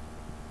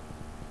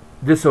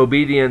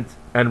disobedient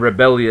and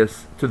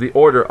rebellious to the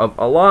order of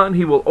Allah. And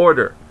He will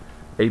order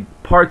a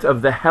part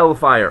of the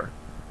hellfire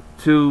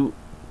to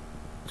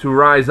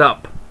rise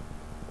up,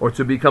 or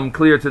to become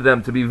clear to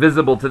them, to be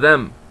visible to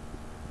them,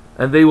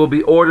 and they will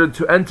be ordered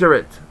to enter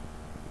it.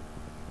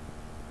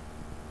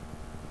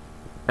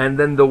 And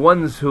then the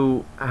ones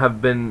who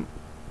have been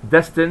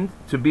destined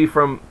to be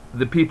from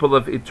the people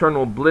of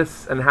eternal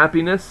bliss and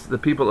happiness, the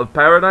people of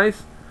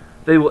paradise,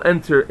 they will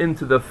enter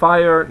into the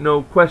fire,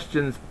 no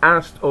questions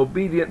asked,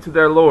 obedient to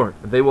their Lord.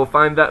 They will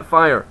find that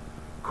fire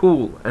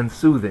cool and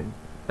soothing,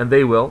 and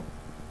they will,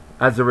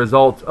 as a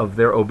result of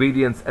their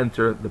obedience,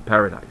 enter the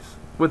paradise.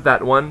 With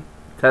that one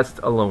test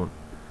alone.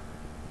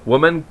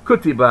 وَمَنْ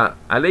كُتِبَ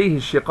عَلَيْهِ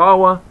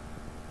الشِّقَاوَةِ,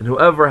 and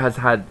whoever has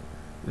had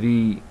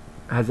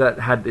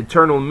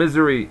eternal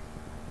misery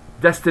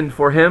destined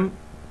for him,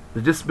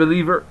 the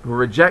disbeliever who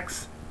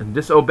rejects and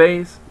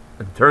disobeys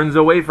and turns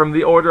away from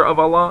the order of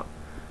Allah,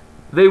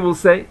 they will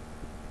say,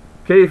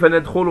 كَيْفَ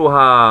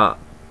نَدْخُلُهَا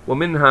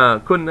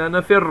وَمِنْهَا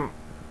كُنَّا نَفِرُّ,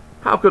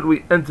 how could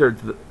we enter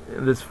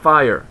this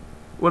fire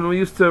when we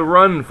used to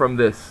run from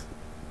this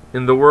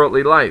in the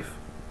worldly life?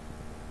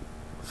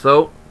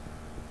 So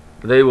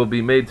they will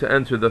be made to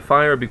enter the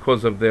fire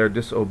because of their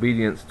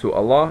disobedience to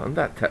Allah on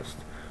that test.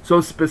 So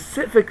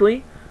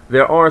specifically,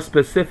 there are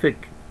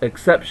specific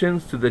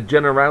exceptions to the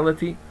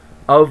generality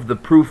of the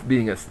proof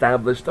being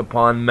established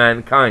upon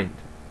mankind.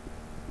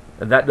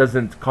 And that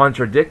doesn't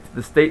contradict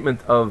the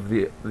statement of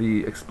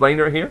the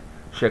explainer here,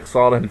 Sheikh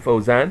Salih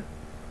al-Fawzan.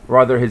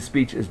 Rather, his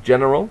speech is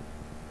general,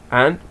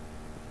 and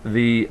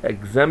the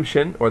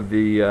exemption or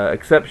the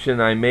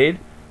exception I made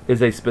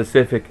is a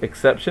specific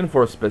exception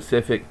for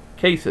specific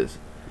cases.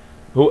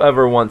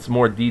 Whoever wants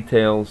more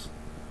details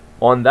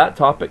on that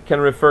topic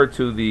can refer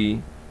to the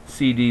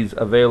CDs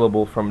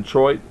available from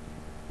Troy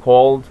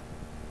called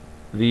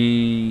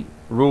The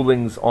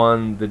Rulings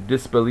on the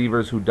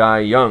Disbelievers Who Die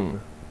Young.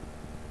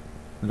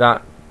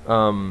 That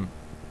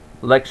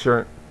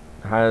lecture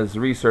has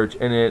research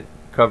in it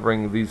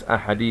covering these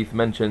ahadith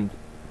mentioned,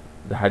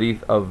 the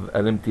hadith of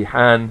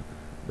al-imtihan,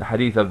 the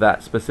hadith of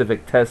that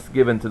specific test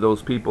given to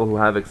those people who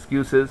have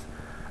excuses,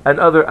 and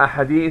other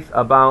ahadith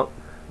about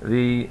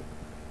the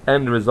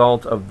end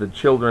result of the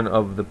children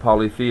of the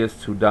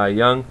polytheists who die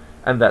young,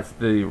 and that's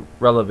the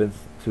relevance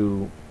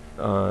to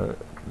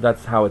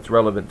that's how it's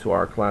relevant to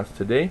our class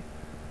today.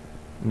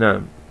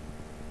 Now,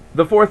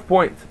 the fourth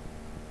point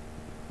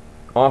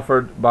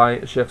offered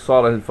by Sheikh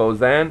Salih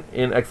al-Fawzan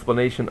in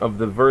explanation of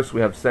the verse,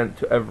 we have sent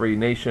to every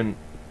nation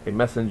a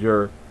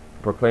messenger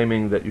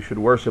proclaiming that you should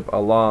worship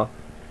Allah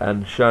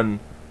and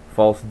shun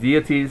false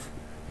deities.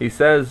 He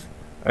says,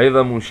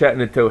 عظم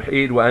شأن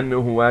التوحيد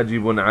وأنه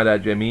واجب على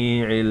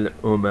جميع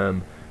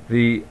الأمم,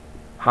 the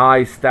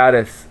high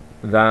status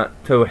that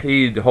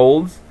towheed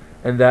holds,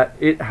 and that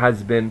it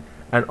has been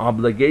an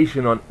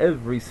obligation on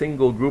every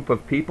single group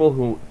of people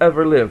who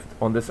ever lived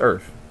on this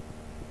earth.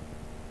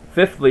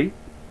 Fifthly,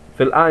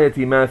 في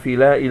الآية ما في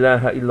لا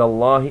إله إلا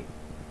الله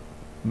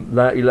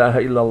لا إله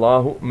إلا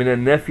الله من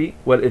النفي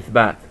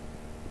والإثبات.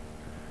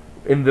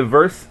 In the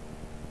verse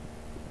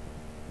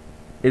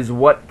is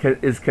what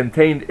is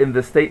contained in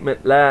the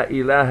statement La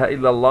ilaha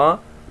illallah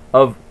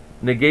of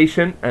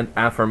negation and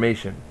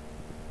affirmation.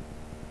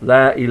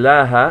 La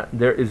ilaha,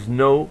 there is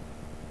no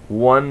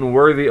one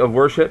worthy of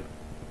worship,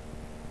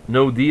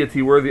 no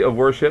deity worthy of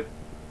worship.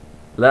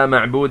 La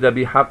ma'buda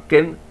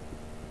bihaqqin,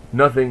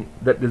 nothing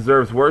that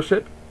deserves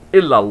worship.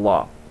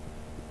 Illallah,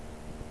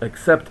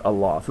 except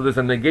Allah. So there's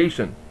a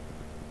negation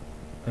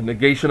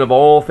of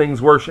all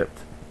things worshipped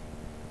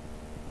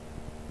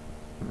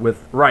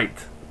with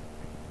right.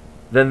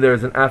 Then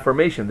there's an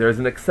affirmation, there's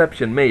an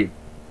exception made,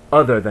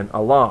 other than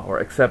Allah or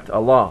except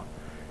Allah.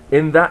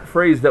 In that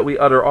phrase that we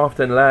utter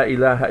often, La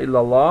ilaha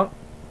illallah,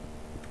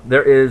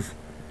 there is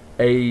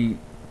a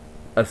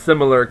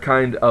similar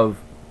kind of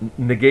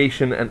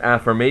negation and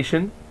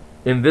affirmation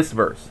in this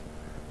verse.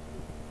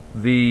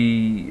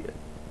 The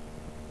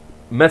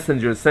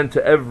messengers sent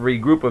to every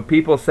group of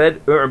people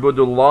said,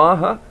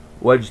 "U'budullaha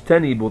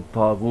wajtanibu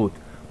at-taghut."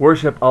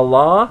 Worship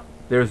Allah,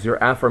 there's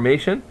your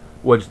affirmation,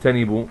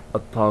 wajtanibu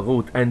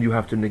at-taghut, and you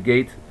have to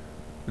negate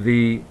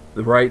the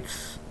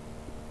rights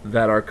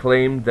that are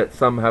claimed that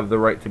some have the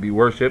right to be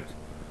worshipped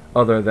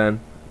other than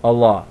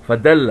Allah.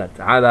 فَدَلَّتْ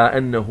عَلَى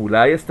أَنَّهُ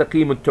لَا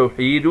يَسْتَقِيمُ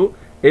التَّوْحِيدُ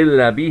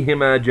إِلَّا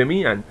بِهِمَا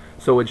جَمِيعًا.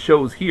 So it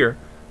shows here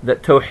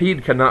that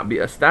towheed cannot be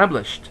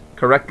established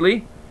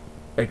correctly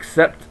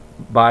except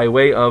by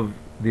way of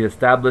the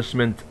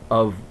establishment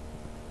of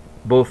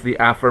both the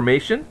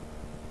affirmation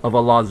of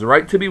Allah's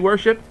right to be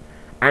worshipped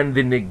and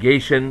the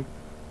negation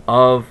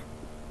of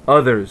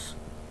others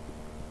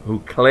who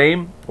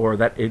claim, or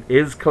that it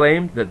is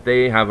claimed, that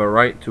they have a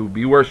right to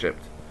be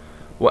worshipped.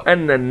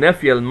 وَأَنَّ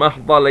النَّفْيَ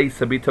الْمَحْضَ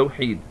لَيْسَ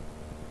بِتَوْحِيد.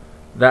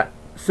 That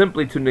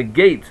simply to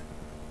negate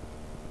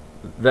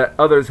that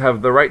others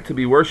have the right to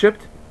be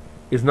worshipped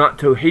is not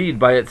towheed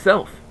by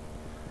itself.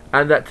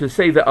 And that to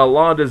say that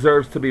Allah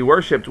deserves to be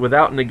worshipped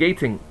without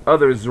negating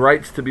others'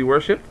 rights to be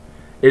worshipped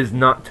is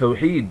not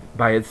towheed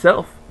by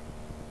itself.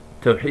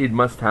 Towheed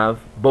must have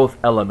both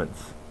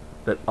elements.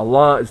 That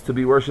Allah is to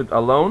be worshipped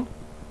alone,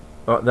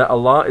 or that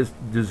Allah is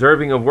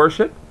deserving of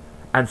worship,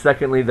 and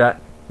secondly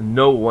that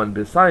no one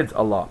besides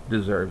Allah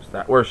deserves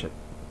that worship.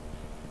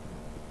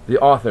 The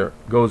author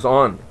goes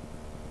on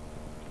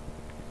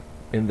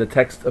in the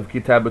text of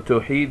kitaabat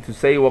towheed to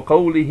say,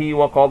 وَقَوْلِهِ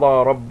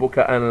وَقَضَى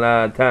رَبُّكَ أَنْ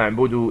لَا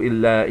تَعْبُدُوا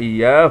إِلَّا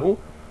إِيَّاهُ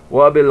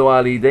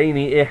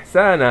وَبِالْوَالِدَيْنِ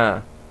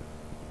إِحْسَانًا,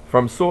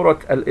 from Surah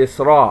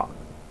Al-Isra,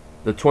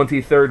 the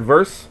 23rd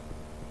verse.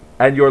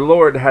 And your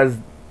Lord has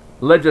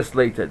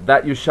legislated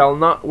that you shall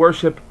not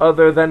worship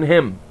other than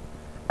Him,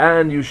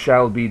 and you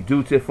shall be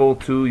dutiful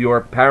to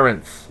your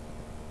parents.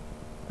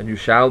 And you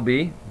shall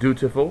be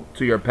dutiful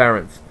to your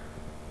parents.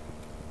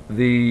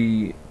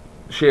 The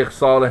Shaykh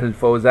Salih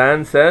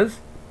al-Fawzan says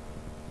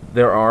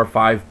there are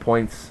 5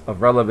 points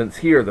of relevance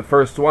here. The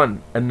first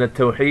one, أن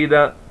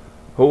التوحيد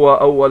هو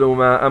أول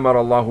ما أمر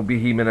الله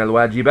به من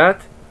الواجبات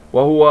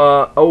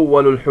وهو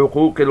أول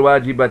الحقوق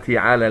الواجبة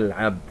على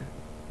العبد.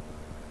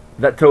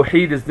 That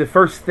tawheed is the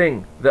first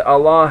thing that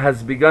Allah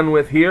has begun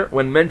with here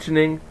when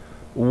mentioning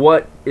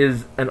what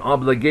is an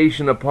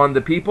obligation upon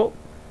the people,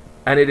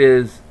 and it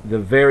is the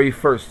very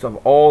first of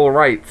all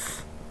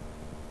rights,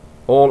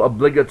 all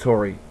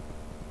obligatory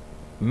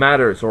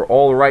matters, or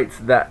all rights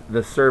that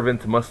the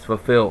servant must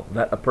fulfill,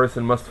 that a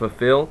person must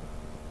fulfill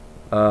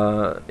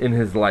in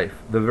his life.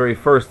 The very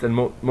first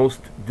and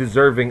most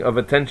deserving of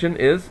attention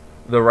is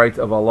the right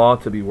of Allah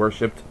to be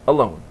worshipped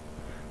alone.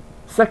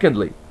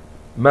 Secondly,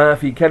 ما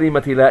في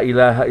كلمة لا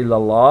إله إلا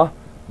الله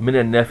من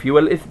النفي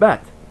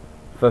والإثبات،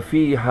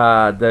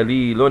 ففيها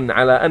دليل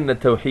على أن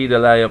التوحيد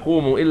لا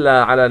يقوم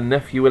إلا على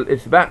النفي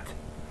والإثبات،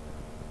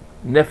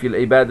 نفي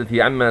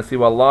العبادة عما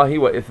سوى الله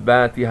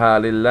وإثباتها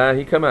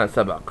لله كما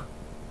سبق.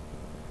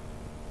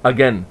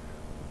 Again,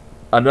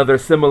 another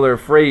similar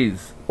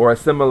phrase or a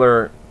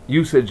similar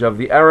usage of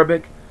the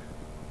Arabic,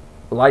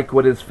 like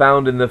what is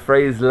found in the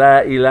phrase La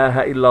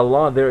ilaha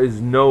illallah, there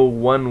is no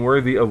one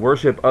worthy of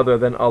worship other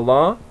than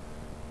Allah.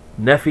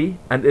 Nafi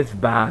and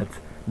ithbat,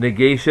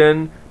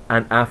 negation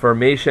and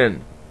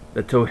affirmation.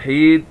 The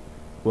tawheed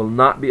will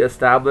not be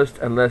established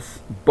unless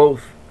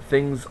both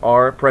things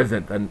are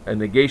present, and a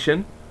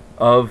negation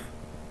of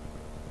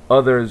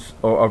others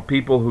or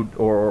people who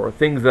or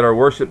things that are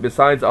worshipped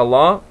besides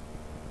Allah,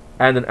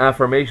 and an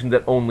affirmation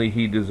that only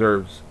He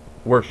deserves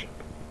worship.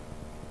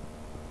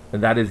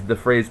 And that is the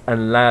phrase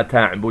أَنْ لَا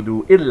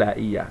تَعْبُدُوا إِلَّا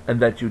إِيَّهُ, and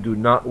that you do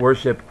not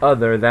worship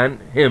other than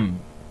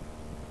Him,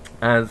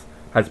 as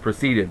has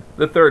preceded.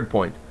 The third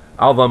point,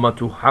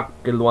 عظمة حق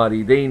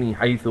الوالدين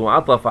حيث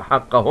عطف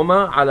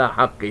حقهما على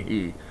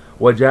حقه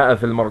وجاء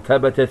في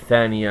المرتبة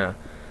الثانية.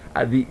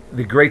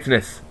 The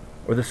greatness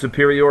or the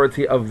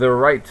superiority of the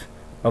right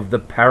of the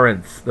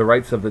parents, the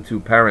rights of the two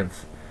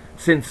parents,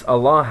 since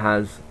Allah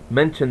has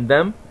mentioned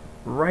them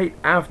right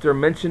after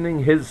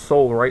mentioning His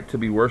sole right to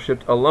be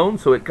worshipped alone.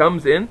 So it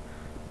comes in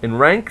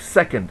rank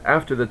second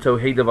after the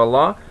tawheed of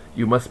Allah.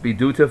 You must be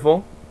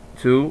dutiful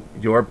to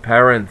your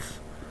parents.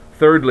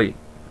 Thirdly,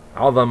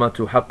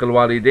 عظمة حق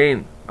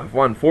الوالدين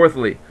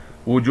fourthly,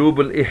 وجوب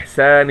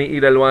الإحسان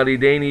إلى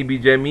الوالدين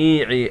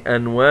بجميع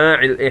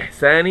أنواع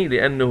الإحسان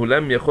لأنه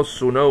لم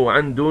يخص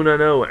نوعا دون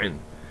نوع.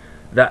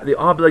 That the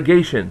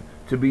obligation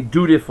to be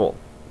dutiful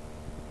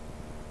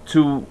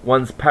to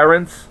one's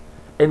parents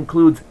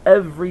includes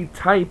every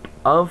type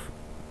of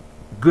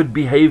good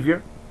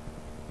behavior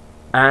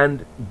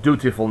and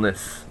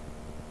dutifulness,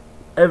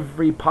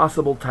 every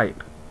possible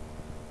type,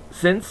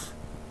 since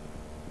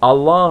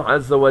Allah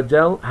Azza wa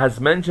Jal has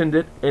mentioned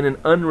it in an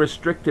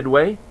unrestricted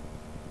way,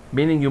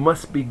 meaning you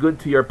must be good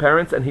to your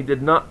parents, and He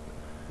did not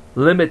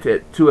limit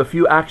it to a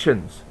few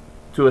actions,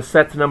 to a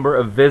set number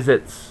of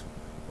visits,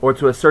 or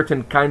to a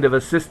certain kind of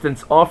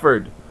assistance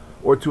offered,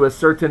 or to a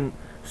certain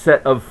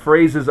set of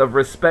phrases of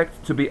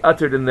respect to be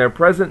uttered in their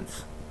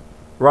presence.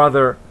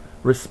 Rather,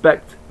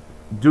 respect,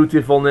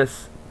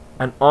 dutifulness,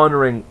 and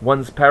honoring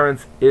one's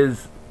parents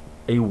is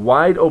a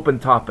wide open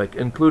topic,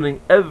 including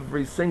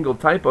every single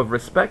type of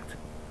respect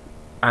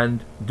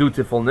and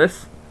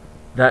dutifulness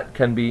that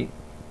can be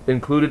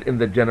included in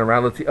the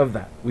generality of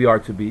that. We are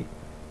to be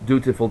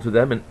dutiful to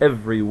them in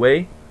every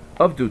way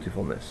of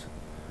dutifulness.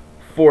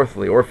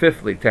 Fourthly or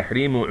fifthly,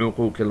 تحريم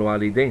عقوق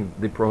الوالدين,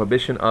 the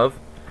prohibition of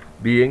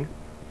being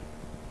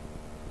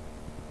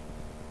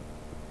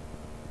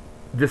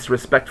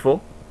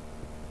disrespectful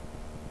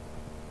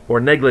or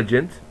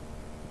negligent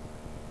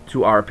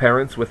to our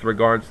parents with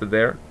regards to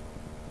their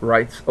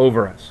rights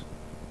over us.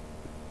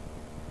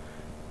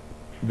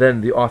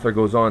 Then the author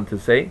goes on to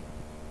say,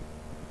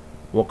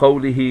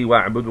 وَقَوْلِهِ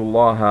وَاعْبُدُوا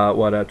اللَّهَ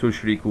وَلَا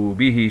تُشْرِكُوا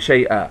بِهِ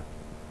شَيْئًا,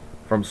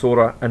 from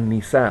Surah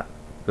An-Nisa,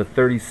 the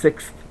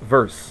 36th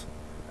verse.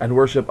 And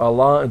worship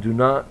Allah and do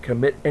not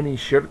commit any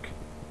shirk.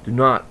 Do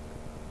not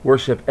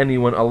worship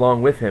anyone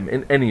along with Him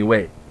in any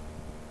way.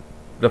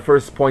 The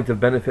first point of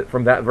benefit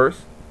from that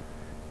verse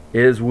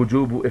is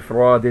وجوب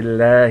إفراد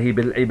الله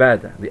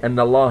بالعبادة لأن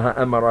الله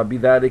أمر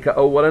بذلك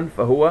أولا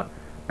فهو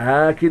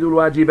آكد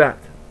الواجبات.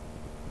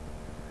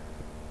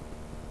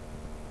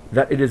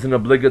 That it is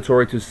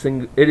obligatory to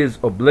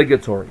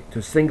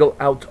single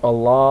out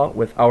Allah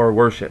with our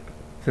worship,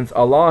 since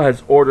Allah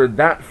has ordered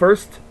that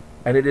first,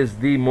 and it is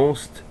the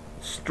most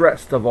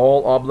stressed of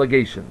all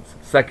obligations.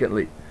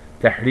 Secondly,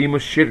 تحريم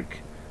الشرك,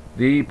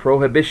 the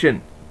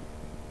prohibition,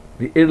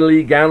 the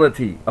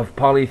illegality of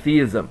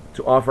polytheism,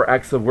 to offer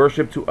acts of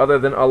worship to other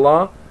than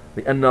Allah.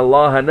 لأن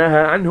الله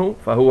نهى عنه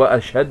فهو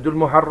أشد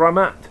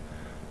المحرمات.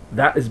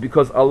 That is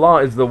because Allah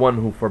is the one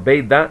who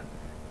forbade that,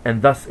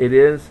 and thus it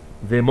is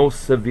the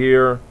most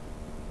severe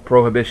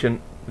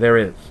prohibition there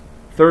is.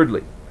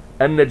 Thirdly,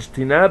 أن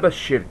اجتناب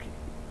الشرك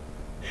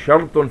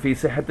شرط في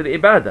صحة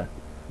العبادة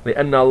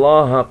لأن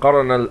الله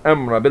قرن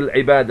الأمر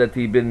بالعبادة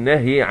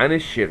بالنهي عن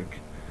الشرك.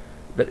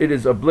 That it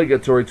is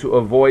obligatory to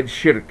avoid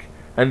shirk,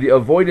 and the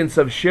avoidance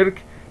of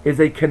shirk is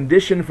a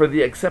condition for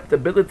the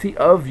acceptability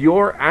of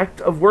your act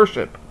of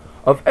worship,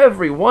 of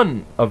every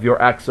one of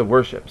your acts of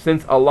worship,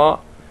 since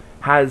Allah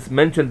has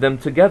mentioned them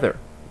together.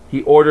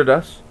 He ordered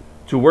us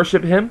to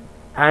worship Him,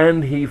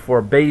 and He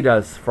forbade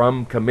us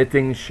from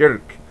committing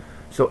shirk.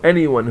 So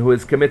anyone who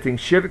is committing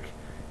shirk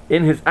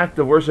in his act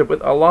of worship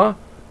with Allah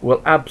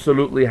will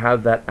absolutely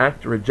have that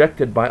act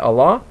rejected by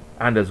Allah,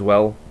 and as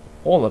well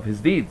all of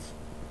his deeds.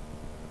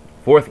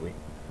 Fourthly,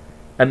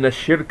 أن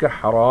الشرك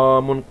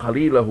حرام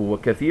قليله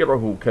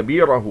وكثيره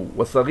كبيره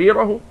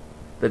وصغيره,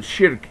 that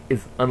shirk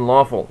is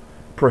unlawful,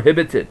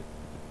 prohibited,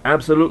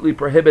 absolutely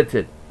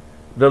prohibited,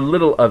 the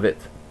little of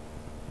it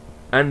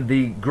and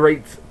the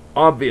great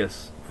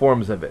obvious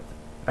forms of it,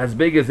 as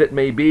big as it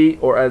may be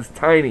or as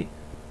tiny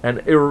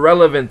and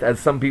irrelevant as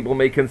some people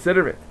may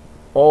consider it.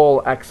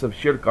 All acts of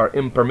shirk are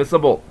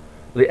impermissible.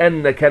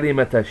 لأن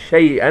كلمة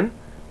شيئا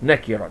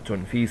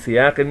نكرة في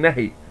سياق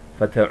النهي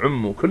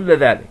فتعم كل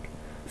ذلك.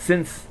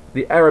 Since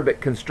the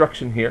Arabic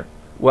construction here,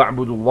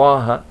 وَاعْبُدُوا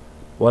اللَّهَ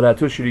وَلَا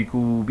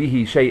تُشْرِكُوا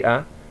بِهِ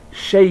شَيْئًا,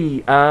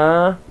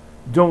 شَيْئًا,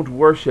 don't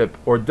worship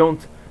or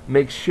don't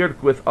make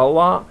shirk with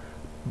Allah,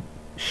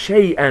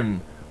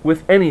 شَيْئًا,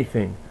 with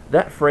anything.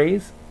 That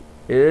phrase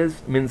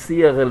is min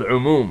siyagh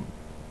al-umum,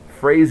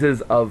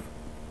 phrases of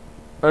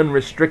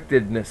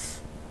unrestrictedness,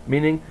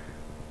 meaning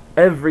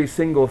every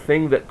single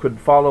thing that could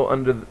fall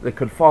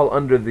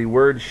under the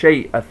word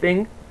shay, a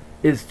thing,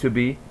 is to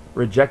be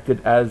rejected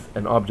as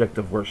an object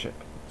of worship.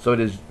 So it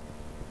is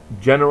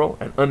general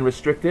and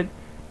unrestricted,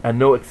 and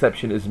no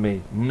exception is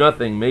made.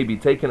 Nothing may be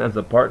taken as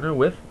a partner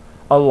with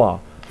Allah.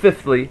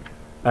 Fifthly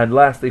and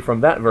lastly,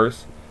 from that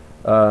verse,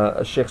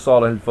 Sheikh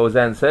Salih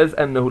al-Fawzan says,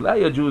 أنه لا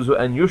يجوز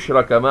أن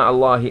يشرك مع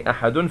الله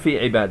أحد في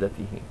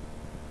عبادته,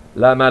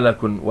 لا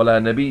ملك ولا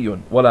نبي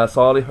ولا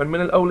صالح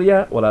من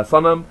الأولياء ولا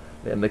صنم,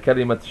 لأن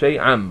كلمة شيء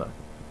عامة.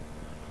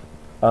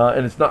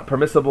 And it's not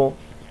permissible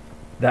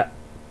that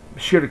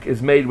shirk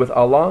is made with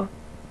Allah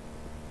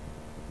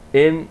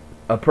in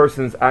a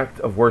person's act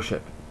of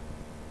worship,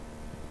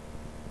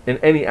 in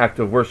any act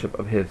of worship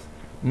of his,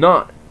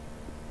 not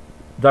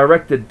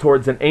directed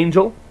towards an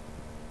angel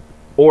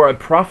or a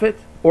prophet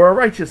or a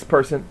righteous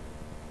person,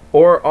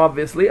 or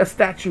obviously a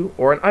statue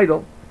or an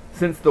idol,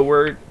 since the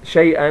word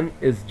shay'an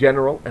is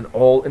general and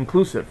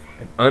all-inclusive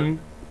and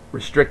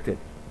unrestricted.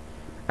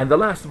 And the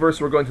last verse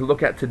we're going to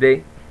look at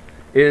today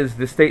is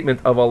the statement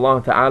of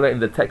Allah Ta'ala in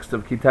the text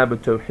of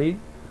kitaabat towheed,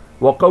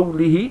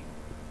 وَقَوْلِهِ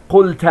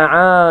قُلْ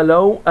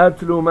تَعَالَوْا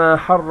أَتْلُ مَا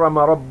حَرَّمَ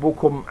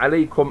رَبُّكُمْ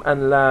عَلَيْكُمْ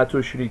أَنْ لَا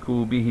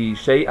تُشْرِكُوا بِهِ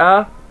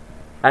شَيْئًا.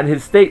 And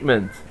his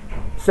statement,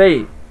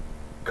 say,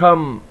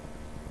 come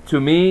to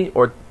me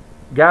or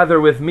gather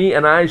with me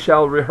and I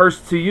shall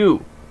rehearse to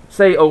you.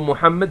 Say, O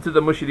Muhammad, to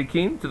the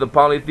mushrikeen, to the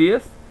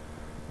polytheists,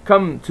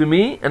 come to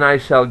me and I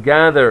shall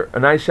gather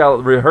and I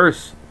shall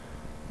rehearse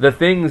the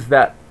things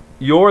that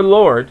your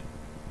Lord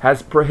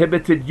has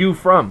prohibited you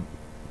from.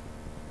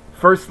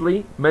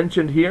 Firstly,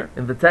 mentioned here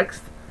in the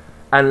text,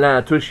 أَنْ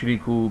لَا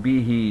تُشْرِكُوا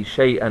بِهِ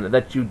شَيْئًا,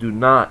 that you do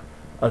not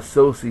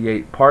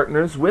associate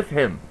partners with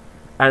him.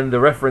 And the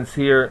reference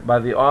here by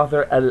the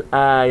author,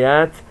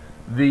 al-ayat,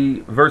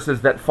 the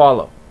verses that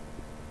follow.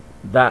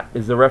 That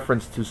is a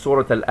reference to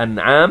Surah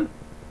Al-An'am,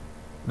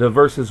 the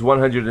verses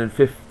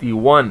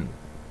 151,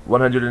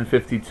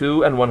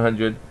 152 and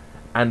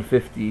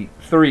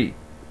 153.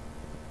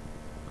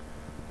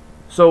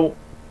 So,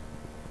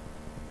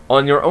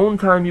 on your own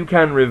time you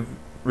can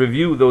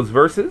review those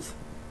verses,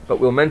 but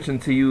we'll mention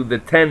to you the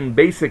 10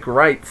 basic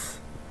rights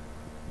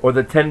or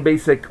the 10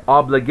 basic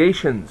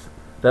obligations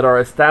that are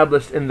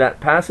established in that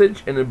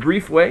passage in a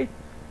brief way,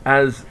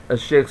 as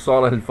Shaykh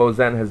Salih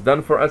al-Fawzan has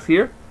done for us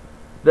here.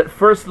 That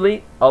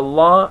firstly,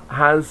 Allah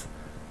has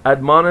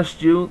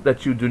admonished you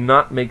that you do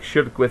not make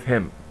shirk with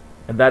Him,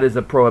 and that is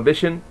a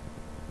prohibition,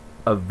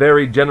 a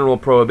very general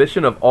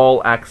prohibition of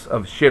all acts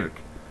of shirk,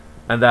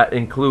 and that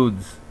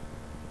includes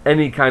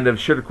any kind of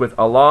shirk with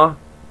Allah,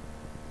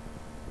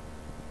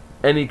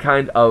 any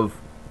kind of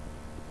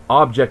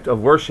object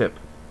of worship,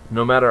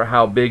 no matter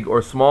how big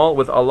or small,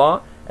 with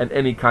Allah, and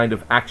any kind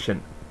of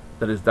action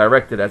that is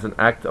directed as an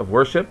act of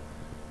worship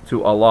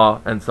to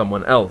Allah and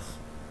someone else.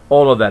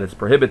 All of that is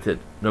prohibited,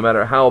 no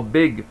matter how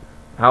big,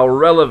 how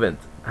relevant,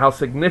 how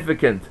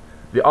significant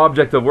the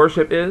object of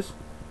worship is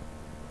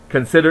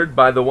considered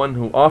by the one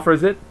who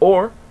offers it,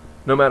 or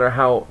no matter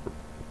how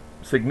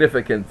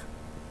significant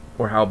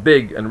or how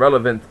big and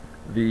relevant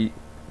the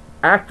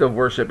act of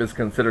worship is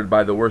considered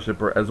by the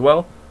worshipper as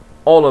well.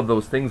 All of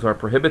those things are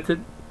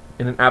prohibited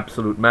in an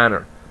absolute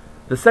manner.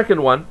 The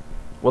second one,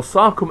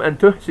 وَصَّاكُمْ أَن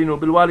تُحْسِنُوا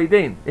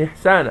بِالْوَالِدَيْنِ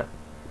إِحْسَانًا.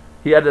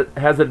 He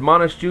has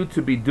admonished you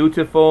to be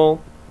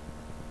dutiful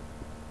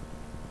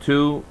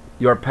to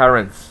your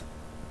parents,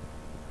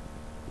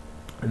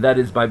 and that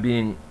is by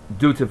being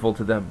dutiful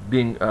to them,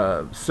 being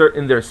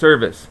in their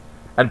service,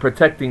 and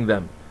protecting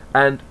them,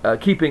 and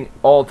keeping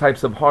all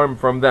types of harm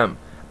from them,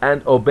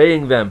 and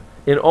obeying them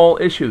in all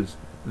issues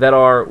that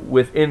are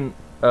within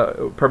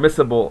the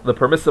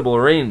permissible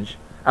range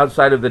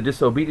outside of the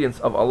disobedience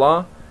of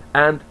Allah,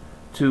 and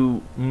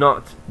to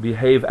not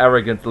behave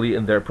arrogantly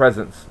in their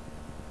presence,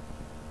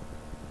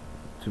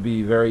 to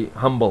be very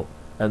humble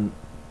and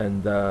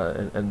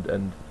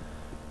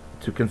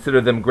to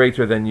consider them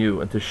greater than you,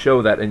 and to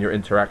show that in your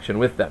interaction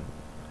with them.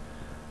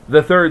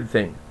 The third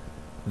thing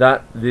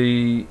that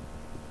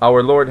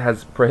our Lord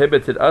has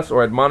prohibited us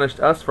or admonished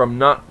us from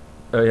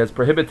has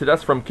prohibited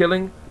us from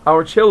killing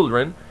our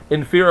children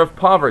in fear of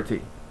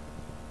poverty.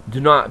 Do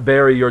not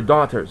bury your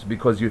daughters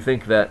because you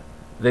think that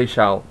they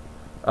shall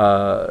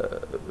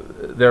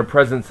their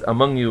presence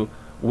among you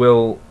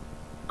will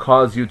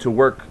cause you to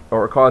work,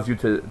 or cause you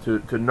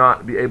to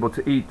not be able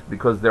to eat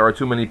because there are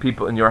too many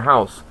people in your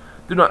house.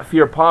 Do not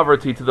fear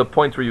poverty to the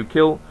point where you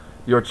kill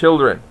your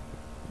children,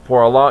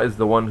 for Allah is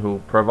the one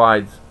who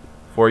provides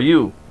for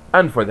you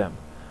and for them.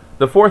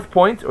 The fourth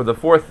point, or the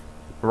fourth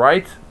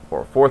right,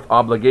 or fourth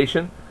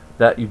obligation,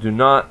 that you do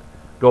not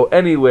go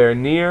anywhere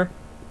near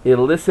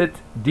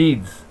illicit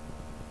deeds.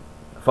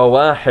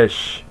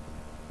 Fawahish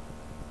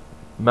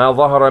ma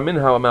ظهر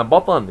منها وما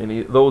بطن.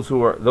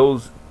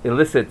 Those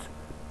illicit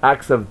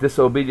acts of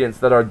disobedience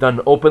that are done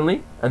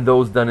openly and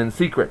those done in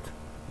secret.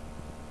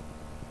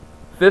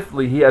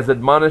 Fifthly, He has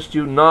admonished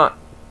you not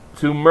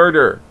to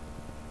murder.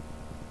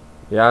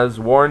 He has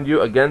warned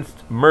you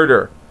against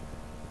murder.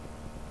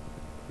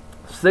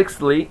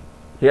 Sixthly,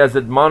 He has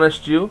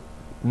admonished you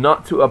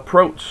not to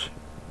approach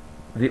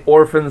the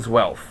orphan's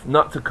wealth,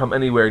 not to come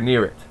anywhere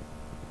near it.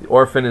 The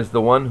orphan is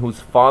the one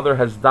whose father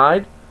has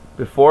died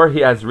before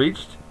he has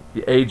reached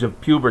the age of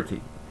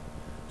puberty.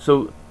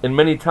 So, in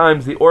many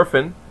times, the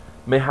orphan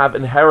may have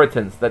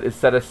inheritance that is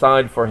set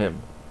aside for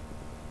him,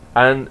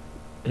 and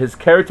his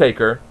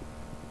caretaker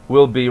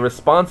will be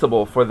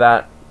responsible for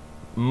that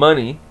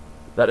money,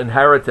 that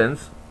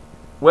inheritance,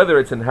 whether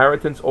it's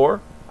inheritance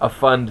or a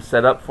fund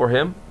set up for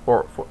him,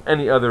 or for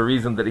any other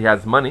reason that he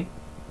has money.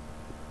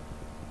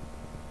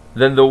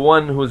 Then the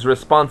one who's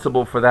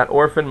responsible for that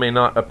orphan may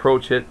not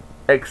approach it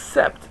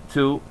except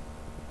to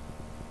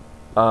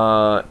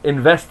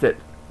invest it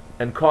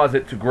and cause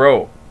it to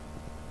grow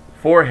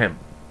for him,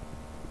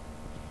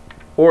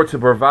 or to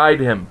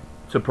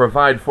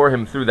provide for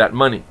him through that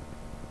money.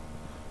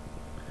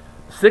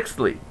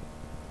 Sixthly,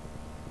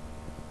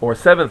 or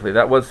seventhly,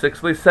 that was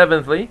sixthly.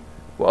 Seventhly,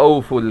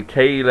 وَأَوْفُوا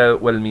الْكَيْلَ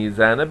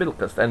وَالْمِيزَانَ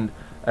بِالْقِسْطِ.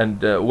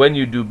 And when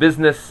you do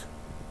business,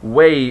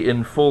 weigh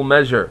in full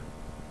measure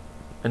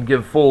and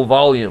give full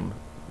volume.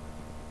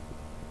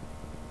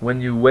 When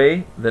you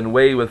weigh, then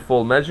weigh with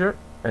full measure,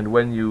 and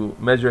when you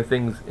measure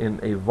things in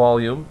a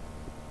volume,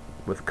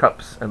 with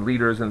cups and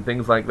liters and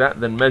things like that,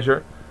 then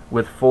measure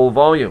with full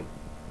volume.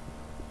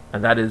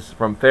 And that is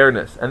from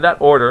fairness. And that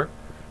order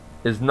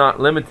is not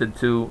limited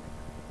to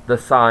the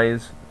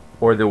size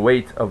or the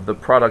weight of the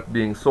product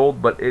being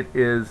sold, but it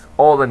is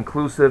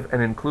all-inclusive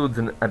and includes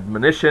an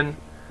admonition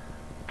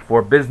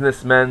for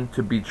businessmen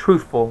to be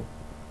truthful,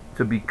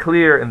 to be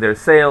clear in their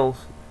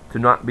sales, to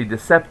not be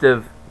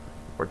deceptive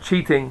or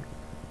cheating,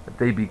 that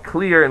they be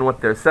clear in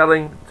what they're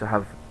selling, to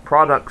have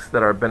products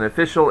that are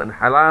beneficial and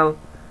halal,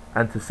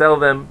 and to sell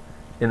them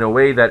in a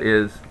way that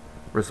is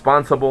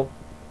responsible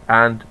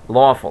and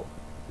lawful.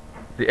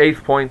 The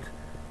eighth point,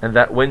 and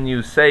that when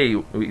you say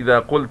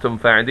إِذَا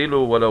قُلْتُمْ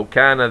فَاعْدِلُوا وَلَوْ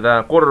كَانَ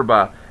ذَا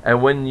قُرْبَى,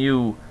 and when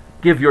you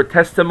give your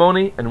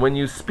testimony and when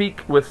you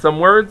speak with some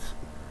words,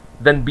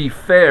 then be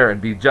fair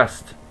and be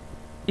just,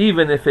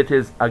 even if it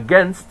is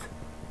against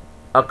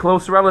a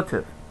close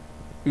relative.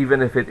 Even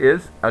if it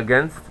is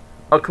against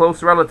a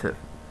close relative.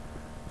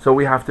 So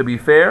we have to be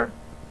fair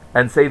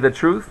and say the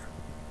truth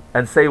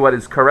and say what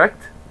is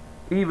correct,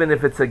 even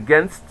if it's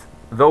against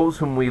those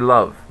whom we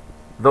love,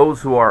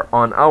 those who are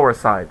on our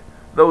side,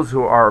 those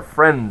who are our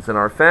friends and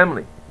our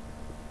family.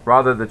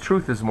 Rather, the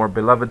truth is more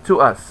beloved to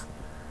us.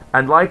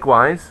 And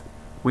likewise,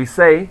 we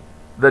say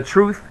the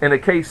truth in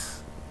a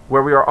case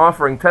where we are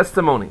offering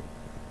testimony,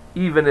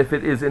 even if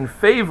it is in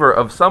favor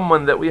of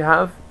someone that we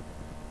have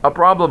a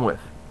problem with.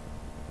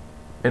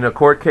 In a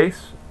court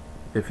case,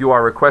 if you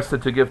are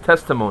requested to give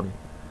testimony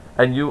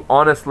and you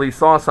honestly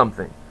saw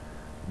something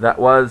that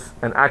was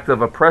an act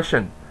of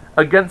oppression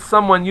against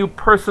someone you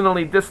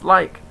personally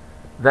dislike,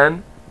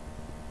 then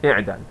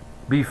i'dal,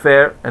 be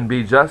fair and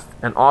be just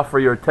and offer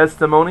your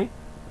testimony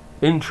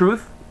in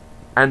truth,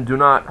 and do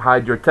not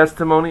hide your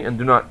testimony and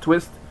do not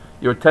twist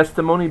your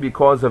testimony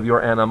because of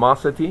your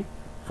animosity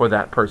for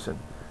that person.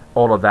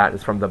 All of that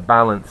is from the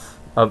balance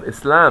of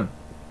Islam,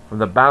 from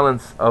the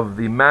balance of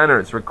the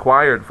manners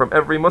required from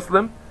every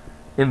Muslim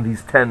in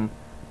these 10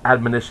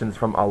 admonitions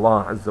from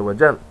Allah Azza wa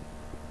Jal.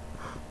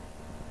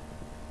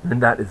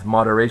 And that is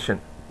moderation.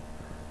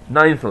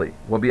 Ninthly,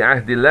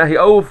 وَبِعَهْدِ اللَّهِ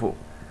أَوْفُوا,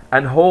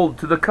 and hold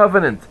to the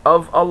covenant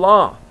of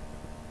Allah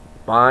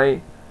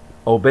by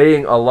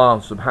obeying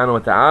Allah subhanahu wa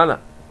ta'ala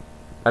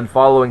and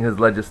following His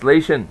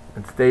legislation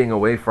and staying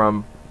away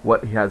from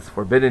what He has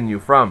forbidden you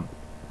from,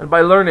 and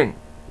by learning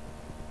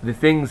the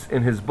things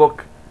in His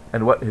book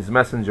and what His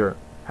messenger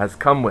has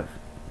come with.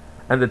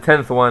 And the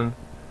 10th one,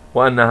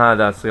 وَأَنَّ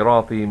هَذَا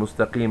صِرَاطِي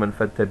مُسْتَقِيمًا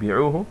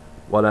فَاتَّبِعُوهُ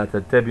وَلَا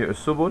تَتَّبِعُوا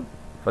السُّبُلَ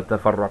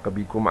فَتَفَرَّقَ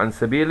بِكُمْ عَنْ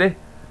سَبِيلِهِ,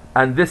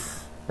 and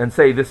this, and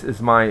say, this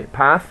is my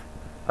path,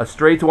 a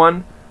straight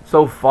one,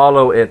 so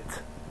follow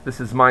it. This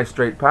is my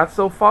straight path,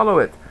 so follow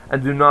it.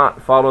 And do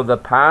not follow the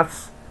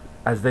paths,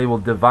 as they will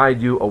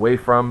divide you away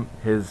from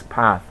His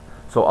path.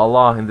 So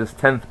Allah in this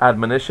 10th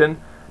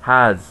admonition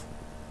has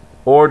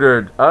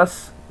ordered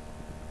us,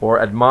 or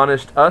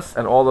admonished us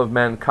and all of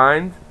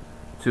mankind,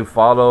 to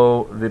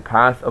follow the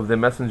path of the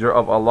Messenger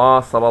of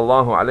Allah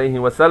sallallahu alaihi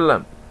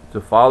wasallam,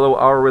 to follow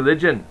our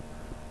religion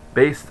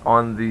based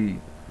on the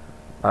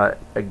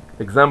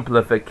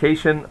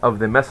exemplification of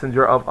the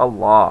Messenger of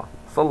Allah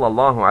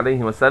sallallahu alaihi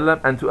wasallam,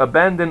 and to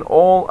abandon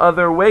all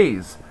other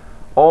ways,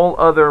 all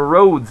other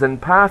roads and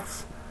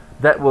paths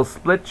that will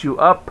split you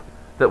up,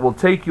 that will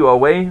take you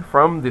away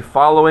from the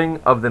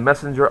following of the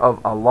Messenger of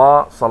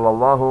Allah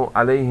sallallahu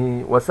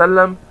alaihi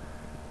wasallam.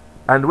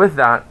 And with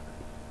that,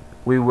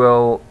 we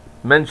will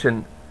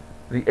mention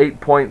the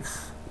 8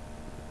 points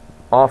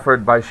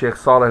offered by Shaykh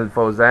Salih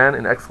al-Fawzan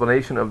in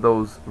explanation of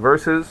those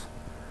verses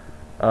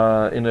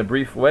in a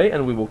brief way,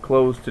 and we will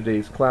close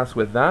today's class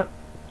with that.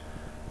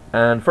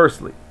 And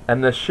firstly,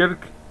 أن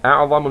الشرك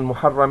أعظم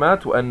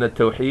المحرمات وأن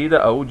التوحيد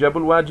أوجب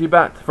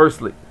الواجبات.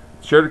 Firstly,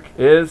 shirk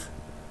is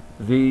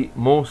the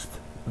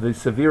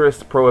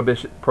severest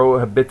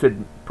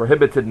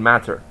prohibited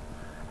matter,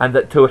 and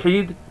that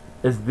towheed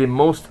is the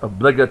most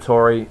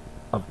obligatory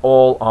of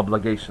all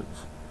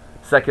obligations.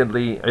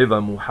 Secondly,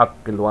 عظم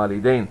حق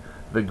الوالدين,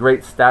 the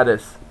great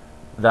status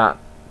that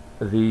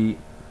the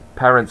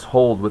parents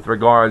hold with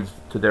regards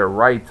to their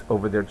right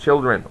over their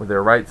children, or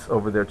their rights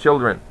over their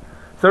children.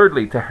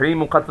 Thirdly,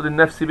 تحريم قتل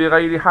النفس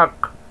بغير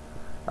حق,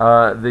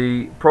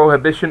 the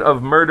prohibition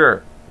of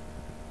murder.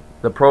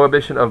 The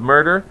prohibition of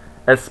murder,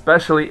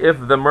 especially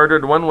if the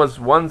murdered one was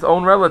one's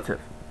own relative.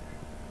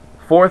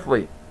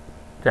 Fourthly,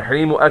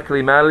 تحريم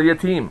أكل مال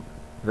اليتيم,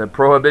 the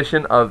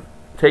prohibition of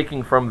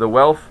taking from the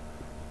wealth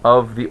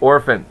of the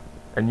orphan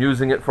and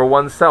using it for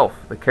oneself.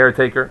 The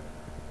caretaker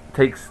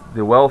takes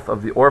the wealth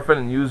of the orphan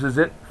and uses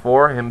it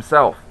for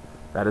himself.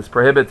 That is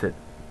prohibited.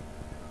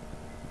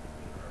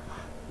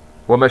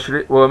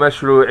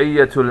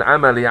 ومشروعية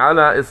العمل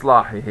على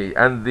إصلاحه,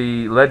 and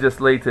the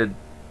legislated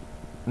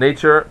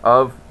nature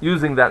of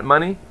using that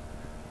money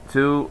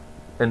to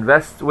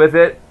invest with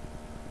it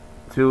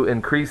to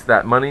increase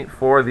that money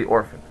for the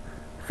orphan.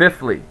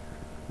 Fifthly,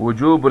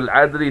 وجوب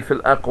العدل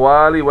في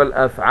الأقوال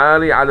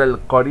والأفعال على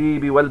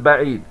القريب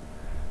والبعيد,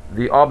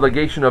 the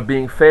obligation of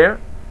being fair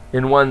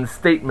in one's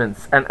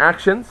statements and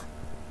actions,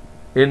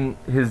 in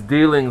his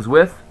dealings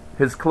with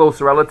his close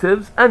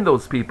relatives and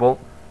those people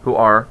who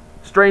are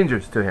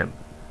strangers to him.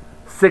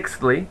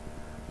 Sixthly,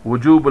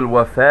 وجوب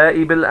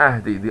الوفاء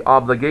بالعهد, the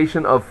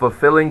obligation of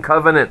fulfilling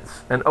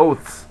covenants and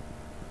oaths.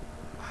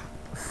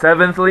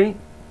 Seventhly,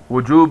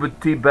 وجوب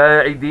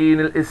اتباع دين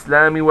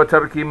الإسلام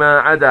وترك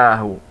ما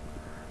عداه,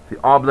 the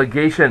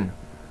obligation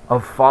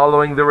of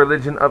following the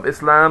religion of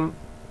Islam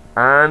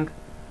and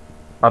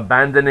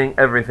abandoning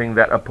everything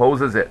that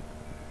opposes it.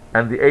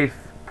 And the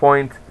 8th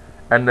point,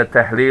 أن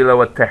التحليل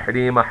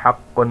والتحريم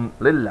حق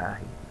لله,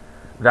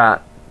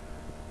 that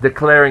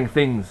declaring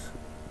things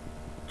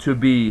to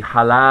be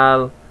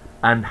halal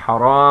and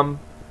haram,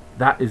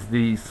 that is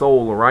the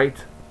sole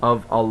right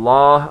of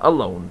Allah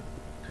alone.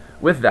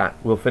 With that,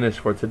 we'll finish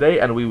for today,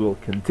 and we will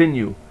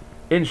continue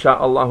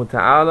insha'Allah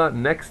ta'ala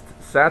next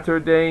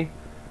Saturday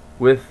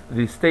with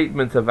the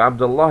statement of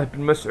Abdullah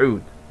ibn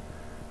Mas'ud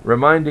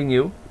reminding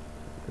you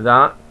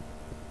that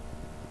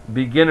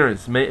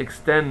beginners may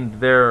extend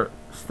their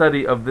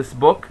study of this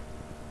book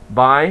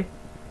by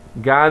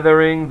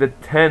gathering the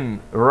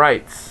 10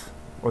 rights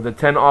or the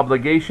 10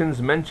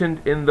 obligations mentioned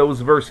in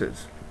those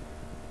verses,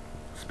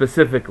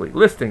 specifically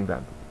listing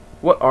them.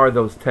 What are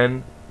those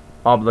 10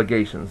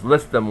 obligations?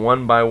 List them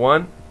one by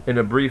one in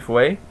a brief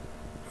way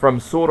from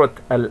Surah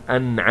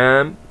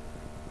Al-An'am,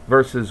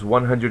 verses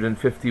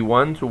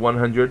 151 to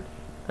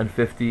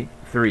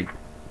 153.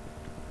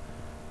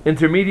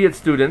 Intermediate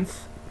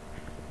students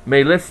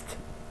may list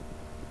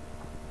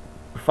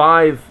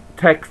 5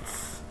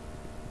 texts,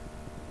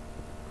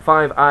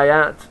 5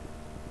 ayat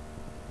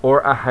or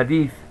a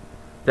hadith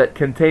that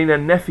contain a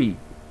nafi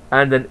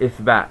and an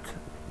ithbat,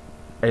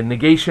 a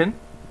negation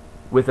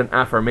with an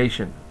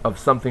affirmation of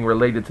something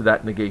related to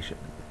that negation,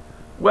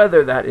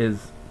 whether that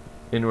is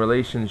in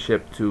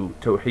relationship to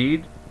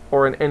towheed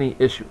or in any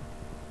issue,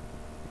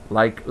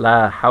 like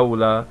la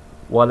hawla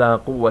wa la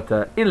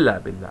quwwata illa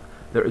billah.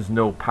 There is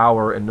no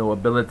power and no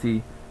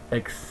ability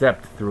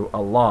except through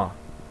Allah.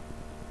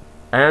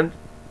 And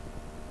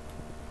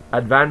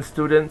advanced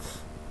students,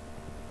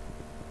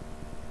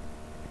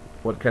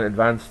 what can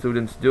advanced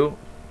students do?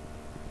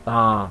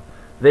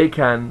 They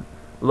can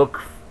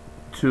look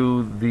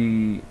to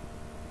the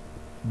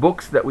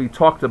books that we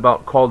talked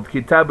about called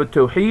kitaabat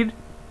towheed,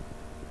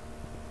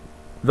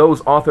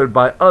 those authored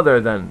by other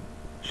than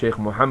Sheikh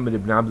Muhammad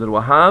ibn Abdul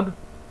Wahhab,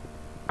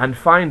 and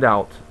find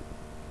out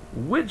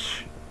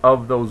which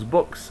of those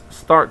books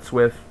starts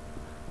with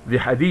the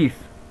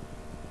hadith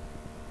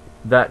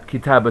that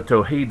kitaabat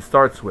towheed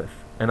starts with.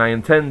 And I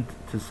intend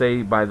to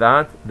say by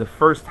that, the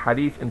first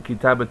hadith in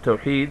kitaabat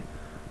towheed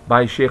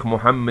by Sheikh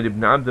Muhammad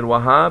ibn Abdul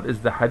Wahhab is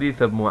the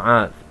hadith of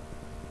Mu'adh.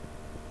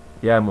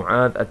 Ya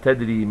Mu'adh,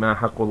 atadri ma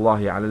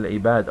haqqullahi ala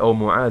al-ibad. Oh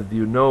Mu'adh, do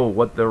you know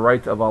what the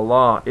right of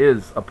Allah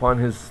is upon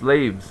His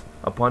slaves,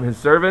 upon His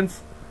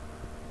servants?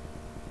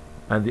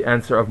 And the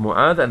answer of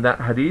Mu'adh, and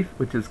that hadith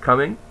which is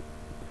coming,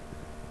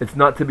 it's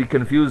not to be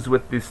confused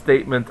with the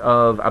statement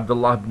of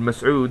Abdullah ibn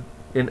Mas'ud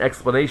in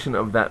explanation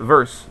of that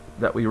verse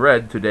that we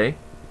read today,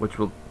 which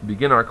we'll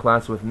begin our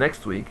class with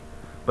next week.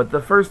 But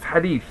the first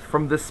hadith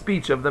from the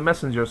speech of the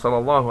Messenger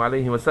sallallahu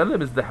alaihi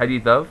wasallam is the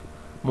hadith of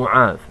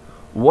Mu'adh.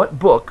 What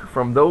book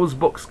from those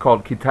books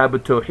called Kitab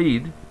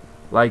al-Tawheed,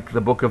 like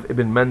the book of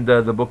Ibn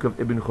Manda, the book of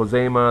Ibn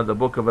Khuzaymah, the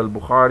book of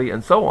Al-Bukhari,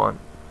 and so on,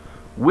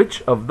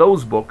 which of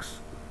those books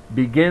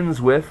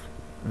begins with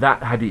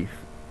that hadith?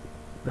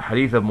 The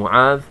hadith of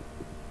Mu'adh.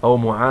 O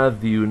Mu'adh,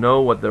 do you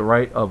know what the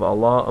right of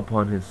Allah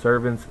upon His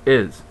servants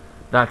is?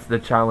 That's the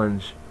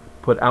challenge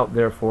put out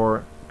there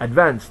for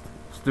advanced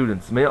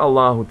students. May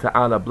Allah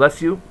Ta'ala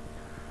bless you.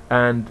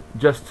 And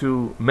just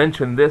to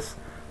mention this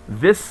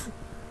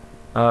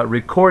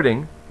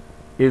recording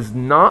is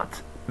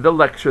not the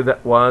lecture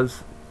that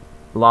was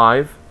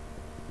live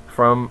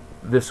from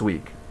this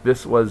week.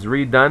 This was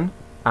redone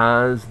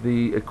as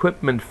the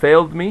equipment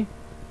failed me.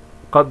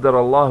 قدر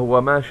الله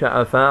وما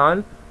شاء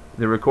فعل.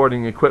 The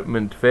recording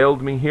equipment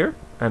failed me here,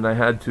 and I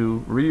had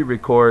to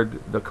re-record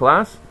the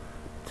class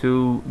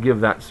to give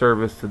that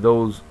service to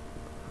those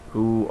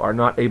who are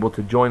not able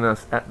to join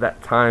us at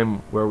that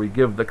time where we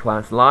give the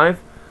class live,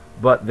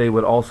 but they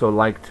would also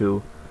like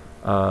to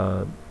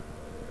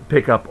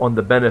pick up on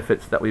the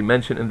benefits that we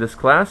mention in this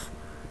class.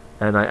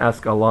 And I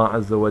ask Allah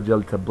Azza wa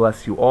Jal to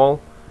bless you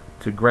all,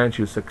 to grant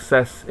you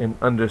success in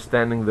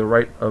understanding the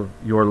right of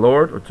your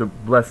Lord, or to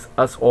bless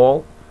us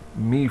all,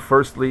 me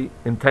firstly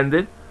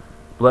intended,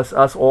 bless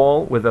us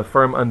all with a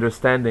firm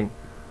understanding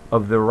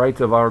of the right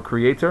of our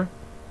Creator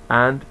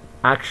and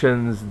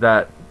actions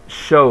that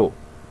show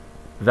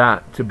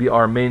that to be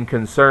our main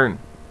concern.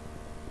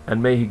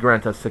 And may He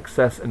grant us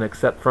success and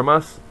accept from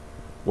us.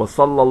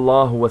 وصلى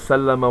الله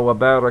وسلم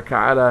وبارك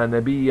على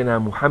نبينا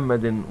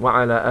محمد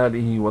وعلى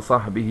آله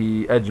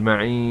وصحبه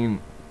أجمعين.